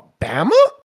Home Alabama?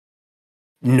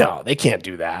 No, they can't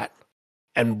do that.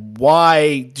 And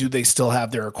why do they still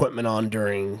have their equipment on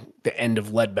during the end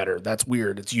of Ledbetter? That's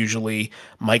weird. It's usually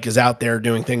Mike is out there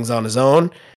doing things on his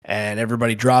own and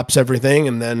everybody drops everything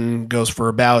and then goes for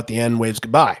a bow at the end, waves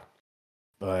goodbye.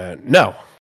 But no,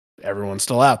 everyone's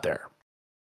still out there.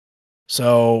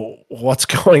 So what's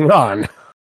going on?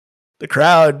 The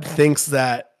crowd thinks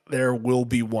that there will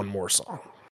be one more song.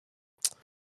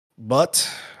 But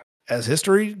as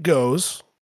history goes,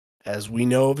 as we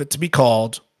know of it to be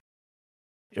called,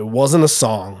 it wasn't a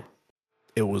song.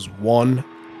 It was one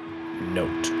note.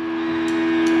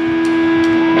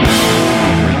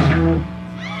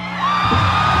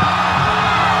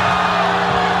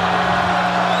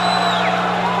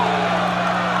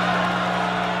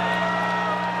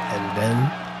 And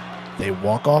then they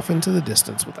walk off into the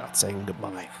distance without saying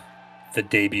goodbye. The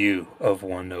debut of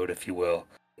One Note, if you will.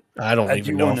 I don't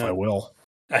even know if I will.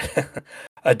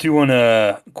 I do want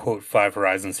to quote Five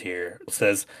Horizons here. It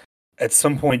says, at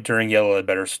some point during Yellow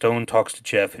Ledbetter, Stone talks to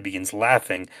Jeff, who begins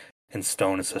laughing, and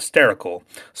Stone is hysterical.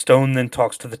 Stone then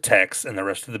talks to the Tex, and the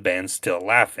rest of the band still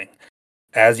laughing.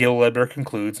 As Yellow Ledbetter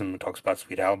concludes and talks about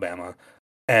Sweet Alabama,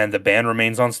 and the band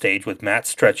remains on stage with Matt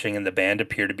stretching, and the band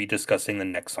appear to be discussing the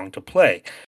next song to play.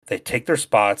 They take their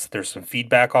spots. There's some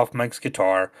feedback off Mike's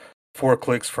guitar, 4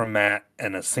 clicks from Matt,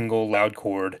 and a single loud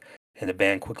chord, and the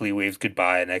band quickly waves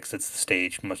goodbye and exits the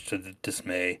stage, much to the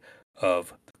dismay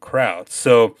of the crowd.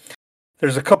 So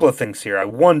there's a couple of things here. I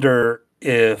wonder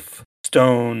if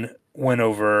Stone went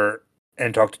over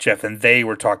and talked to Jeff and they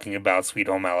were talking about Sweet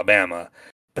Home Alabama.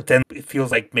 But then it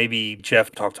feels like maybe Jeff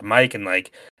talked to Mike and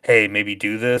like, hey, maybe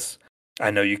do this.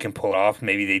 I know you can pull it off.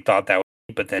 Maybe they thought that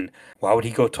would, but then why would he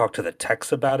go talk to the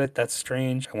Tex about it? That's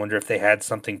strange. I wonder if they had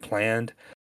something planned.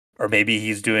 Or maybe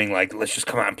he's doing like, let's just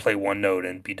come out and play one note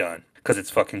and be done because it's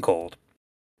fucking cold.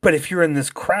 But if you're in this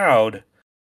crowd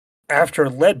after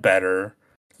Ledbetter,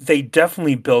 they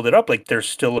definitely build it up. Like there's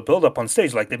still a build up on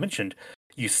stage. Like they mentioned,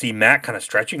 you see Matt kind of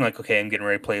stretching like, okay, I'm getting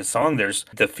ready to play a song. There's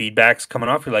the feedbacks coming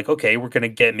off. You're like, okay, we're going to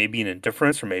get maybe an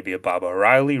Indifference or maybe a Baba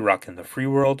O'Reilly, Rockin' the Free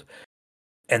World.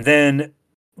 And then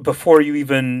before you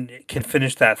even can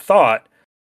finish that thought,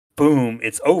 boom,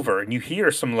 it's over. And you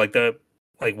hear some like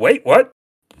wait, what?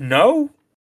 No?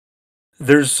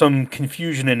 There's some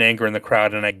confusion and anger in the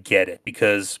crowd, and I get it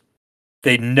because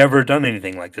they'd never done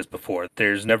anything like this before.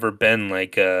 There's never been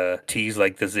like a tease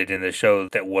like this in the show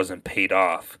that wasn't paid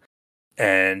off.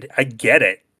 And I get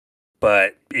it,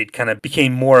 but it kind of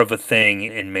became more of a thing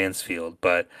in Mansfield.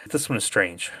 But this one is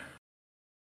strange.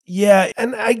 Yeah,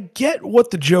 and I get what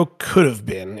the joke could have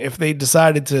been. If they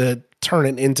decided to turn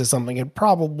it into something, it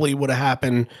probably would have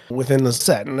happened within the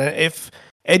set. And if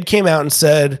Ed came out and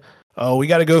said, Oh, we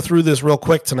got to go through this real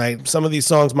quick tonight. Some of these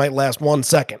songs might last 1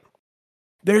 second.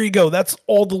 There you go. That's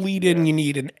all the lead in you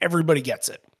need, and everybody gets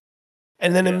it.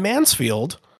 And then in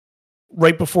Mansfield,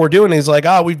 right before doing it, he's like,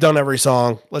 we've done every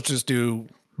song. Let's just do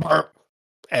burp.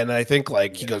 And I think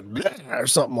like he goes or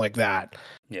something like that.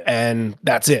 Yeah. And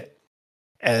that's it.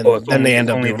 And then they end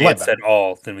up doing they had said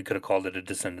all, then we could have called it a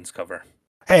Descendants cover.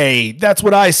 Hey, that's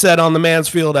what I said on the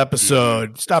Mansfield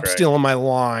episode. Stop stealing my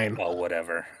line. Well,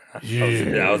 whatever.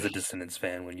 I was a Descendants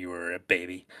fan when you were a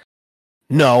baby.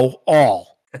 No,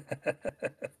 all.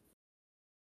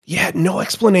 Yeah, no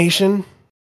explanation.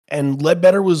 And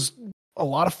Ledbetter was a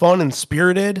lot of fun and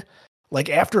spirited. Like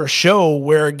after a show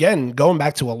where, again, going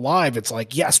back to a live, it's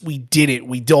like, yes, we did it.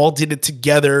 We all did it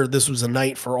together. This was a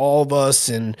night for all of us.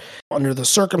 And under the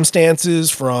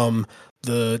circumstances, from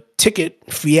the ticket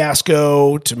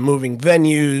fiasco to moving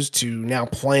venues to now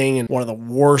playing in one of the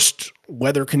worst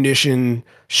weather condition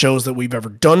shows that we've ever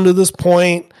done to this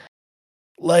point,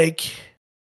 like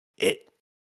it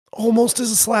almost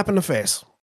is a slap in the face.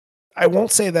 I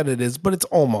won't say that it is, but it's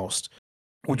almost.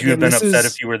 Would you have been upset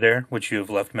if you were there? Would you have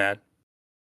left mad?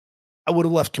 I would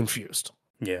have left confused.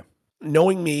 Yeah.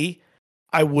 Knowing me,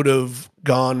 I would have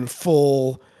gone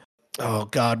full, oh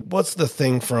God, what's the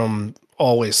thing from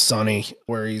Always Sunny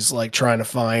where he's like trying to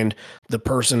find the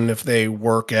person if they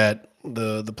work at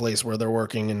the place where they're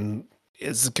working, and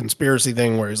it's a conspiracy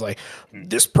thing where he's like,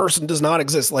 this person does not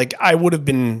exist. Like I would have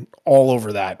been all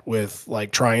over that with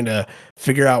like trying to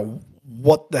figure out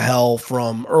what the hell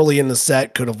from early in the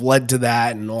set could have led to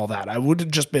that and all that. I would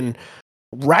have just been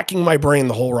racking my brain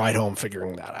the whole ride home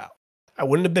figuring that out. I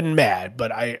wouldn't have been mad,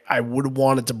 but I would have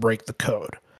wanted to break the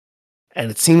code. And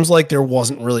it seems like there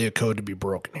wasn't really a code to be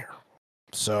broken here.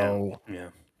 So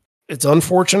It's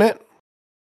unfortunate.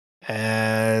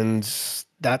 And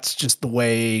that's just the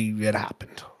way it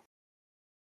happened.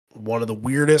 One of the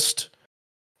weirdest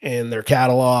in their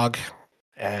catalog.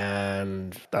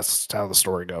 And that's how the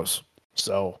story goes.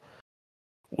 So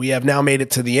we have now made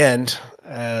it to the end,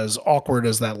 as awkward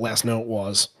as that last note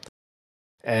was.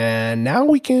 And now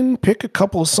we can pick a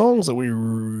couple of songs that we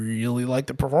really like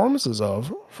the performances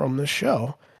of from this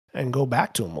show and go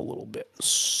back to them a little bit.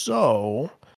 So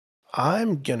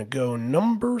I'm going to go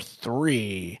number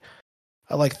 3.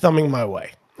 I like Thumbing My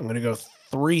Way. I'm going to go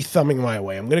 3 Thumbing My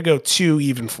Way. I'm going to go 2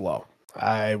 Even Flow.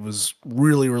 I was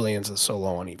really, really into the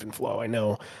solo on Even Flow. I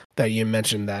know that you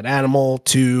mentioned that Animal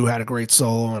 2 had a great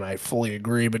solo, and I fully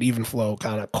agree, but Even Flow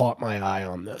kind of caught my eye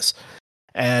on this.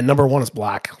 And number 1 is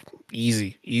Black.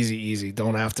 Easy, easy, easy.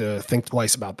 Don't have to think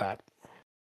twice about that.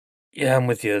 Yeah, I'm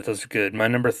with you. Those are good. My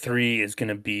number 3 is going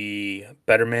to be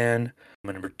Better Man.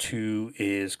 My number 2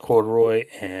 is Corduroy.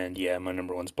 And yeah, my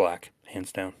number 1's Black,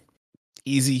 hands down.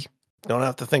 Easy. Don't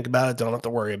have to think about it. Don't have to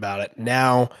worry about it.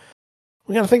 Now,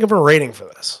 we got to think of a rating for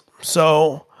this.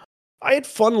 So I had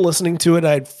fun listening to it.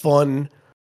 I had fun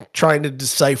trying to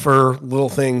decipher little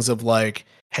things of like,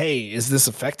 hey, is this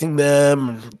affecting them?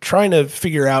 I'm trying to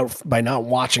figure out by not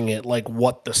watching it, like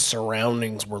what the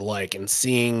surroundings were like and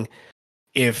seeing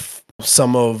if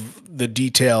some of the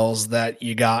details that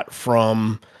you got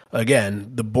from,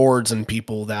 again, the boards and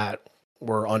people that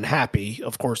were unhappy,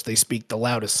 of course, they speak the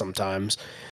loudest sometimes,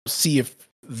 see if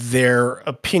their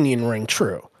opinion rang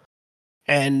true.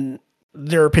 And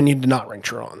their opinion did not ring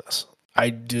true on this. I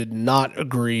did not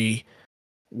agree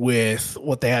with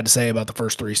what they had to say about the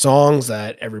first 3 songs,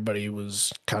 that everybody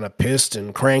was kind of pissed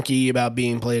and cranky about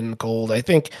being played in the cold. I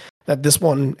think that this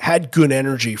one had good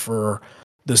energy for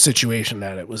the situation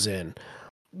that it was in.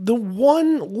 The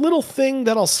one little thing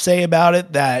that I'll say about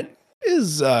it that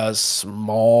is a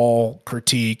small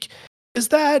critique is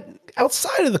that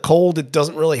outside of the cold, it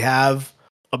doesn't really have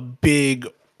a big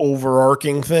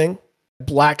overarching thing.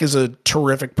 Black is a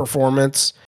terrific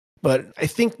performance, but I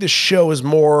think this show is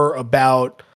more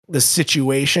about the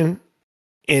situation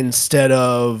instead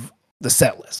of the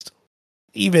set list.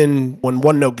 Even when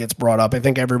One Note gets brought up, I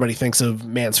think everybody thinks of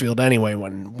Mansfield anyway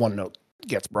when One Note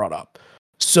gets brought up.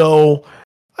 So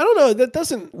I don't know, that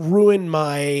doesn't ruin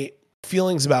my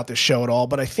feelings about this show at all,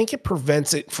 but I think it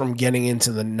prevents it from getting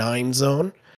into the 9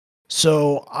 zone.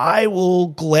 So I will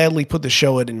gladly put the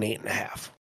show at an 8.5.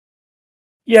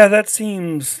 Yeah, that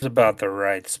seems about the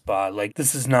right spot. Like,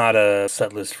 this is not a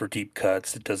set list for deep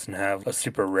cuts. It doesn't have a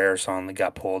super rare song that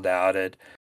got pulled out.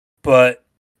 But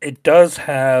it does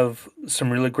have some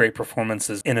really great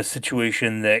performances in a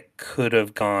situation that could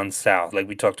have gone south. Like,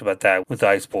 we talked about that with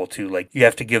Ice Bowl, too. Like, you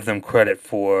have to give them credit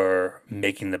for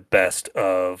making the best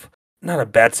of not a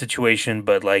bad situation,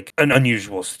 but like an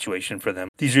unusual situation for them.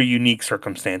 These are unique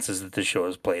circumstances that the show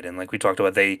is played in. Like we talked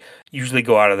about, they usually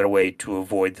go out of their way to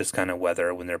avoid this kind of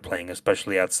weather when they're playing,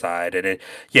 especially outside. And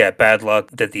bad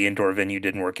luck that the indoor venue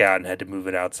didn't work out and had to move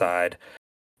it outside.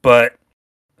 But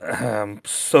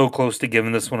so close to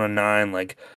giving this one a 9.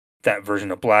 Like that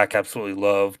version of Black, absolutely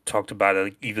love. Talked about it.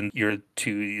 Like, even your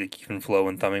 2, like Even Flow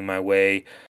and Thumbing My Way,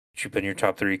 should have been your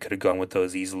top 3. Could have gone with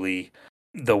those easily.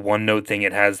 The one note thing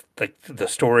it has, like the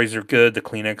stories are good. The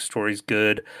Kleenex story's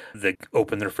good. The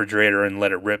open the refrigerator and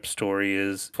let it rip story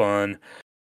is fun.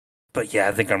 But yeah,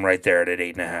 I think I'm right there at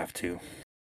 8.5 too.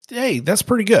 Hey, that's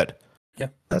pretty good. Yeah.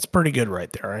 That's pretty good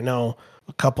right there. I know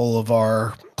a couple of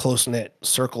our close-knit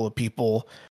circle of people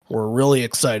were really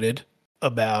excited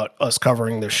about us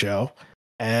covering this show,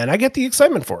 and I get the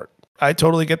excitement for it. I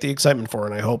totally get the excitement for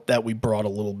it, and I hope that we brought a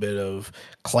little bit of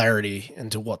clarity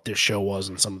into what this show was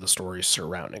and some of the stories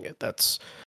surrounding it. That's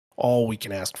all we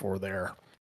can ask for there.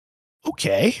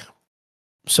 Okay,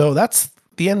 so that's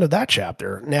the end of that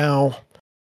chapter. Now,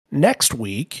 next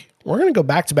week, we're going to go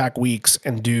back-to-back weeks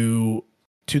and do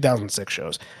 2006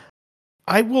 shows.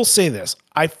 I will say this.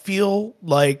 I feel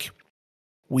like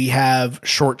we have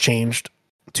shortchanged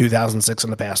 2006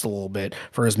 in the past a little bit.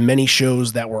 For as many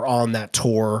shows that were on that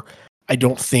tour, I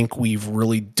don't think we've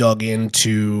really dug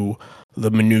into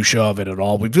the minutia of it at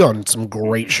all. We've done some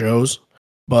great shows,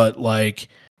 but like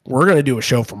we're going to do a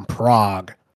show from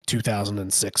Prague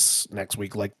 2006 next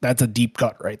week. Like that's a deep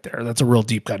cut right there. That's a real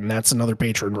deep cut. And that's another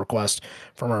patron request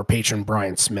from our patron,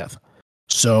 Brian Smith.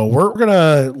 So we're going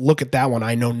to look at that one.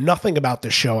 I know nothing about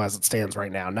this show as it stands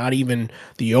right now, not even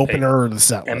the opener or the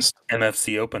set list.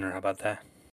 MFC opener, how about that?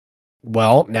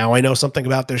 Well, now I know something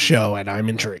about this show and I'm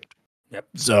intrigued. Yep.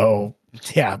 So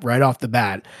yeah, right off the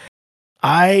bat,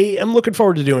 I am looking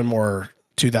forward to doing more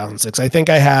 2006. I think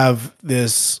I have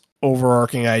this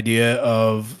overarching idea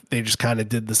of they just kind of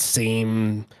did the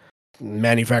same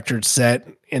manufactured set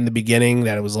in the beginning,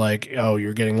 that it was like, oh,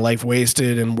 you're getting Life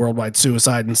Wasted and Worldwide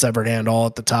Suicide and Severed Hand all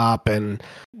at the top. And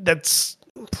that's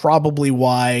probably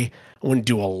why I wouldn't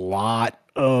do a lot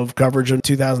of coverage in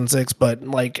 2006, but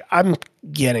like I'm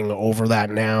getting over that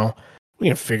now. We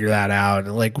can figure that out.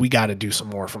 Like we got to do some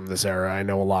more from this era. I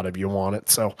know a lot of you want it.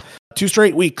 So 2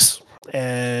 straight weeks.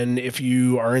 And if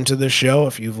you are into this show,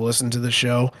 if you've listened to the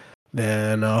show,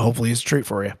 then hopefully it's a treat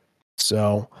for you.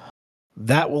 So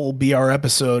that will be our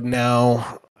episode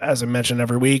now. As I mentioned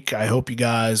every week, I hope you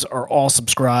guys are all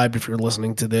subscribed. If you're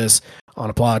listening to this on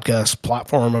a podcast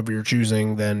platform of your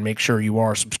choosing, then make sure you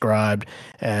are subscribed.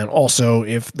 And also,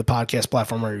 if the podcast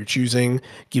platform you're choosing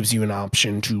gives you an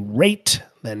option to rate,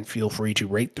 then feel free to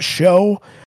rate the show.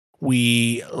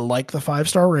 We like the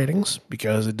 5-star ratings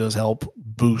because it does help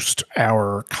boost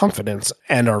our confidence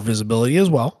and our visibility as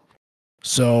well.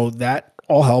 So that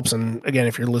all helps. And again,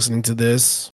 if you're listening to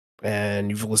this and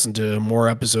you've listened to more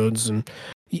episodes, and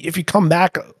if you come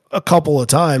back a couple of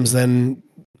times, then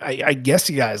I guess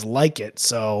you guys like it.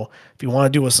 So if you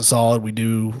want to do us a solid, we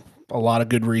do a lot of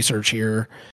good research here.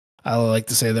 I like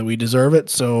to say that we deserve it,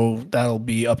 so that'll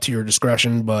be up to your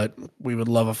discretion, but we would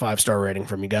love a 5-star rating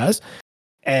from you guys.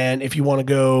 And if you want to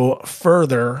go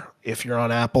further, if you're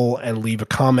on Apple and leave a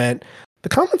comment, the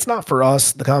comment's not for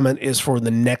us. The comment is for the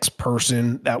next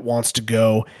person that wants to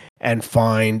go and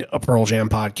find a Pearl Jam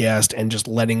podcast and just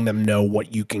letting them know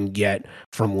what you can get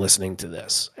from listening to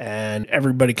this. And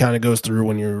everybody kind of goes through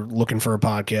when you're looking for a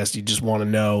podcast, you just want to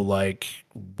know, like,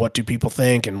 what do people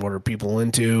think and what are people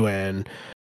into? And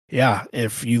yeah,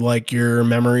 if you like your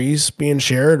memories being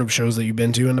shared of shows that you've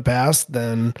been to in the past,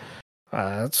 then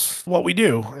that's what we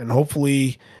do. And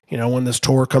hopefully, you know, when this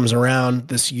tour comes around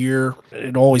this year,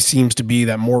 it always seems to be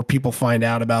that more people find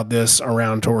out about this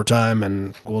around tour time,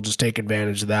 and we'll just take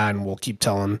advantage of that and we'll keep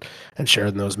telling and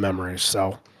sharing those memories.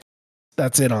 So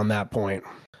that's it on that point.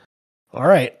 All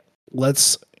right,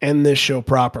 let's end this show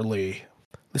properly.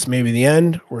 This may be the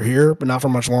end. We're here, but not for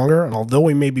much longer. And although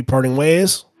we may be parting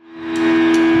ways,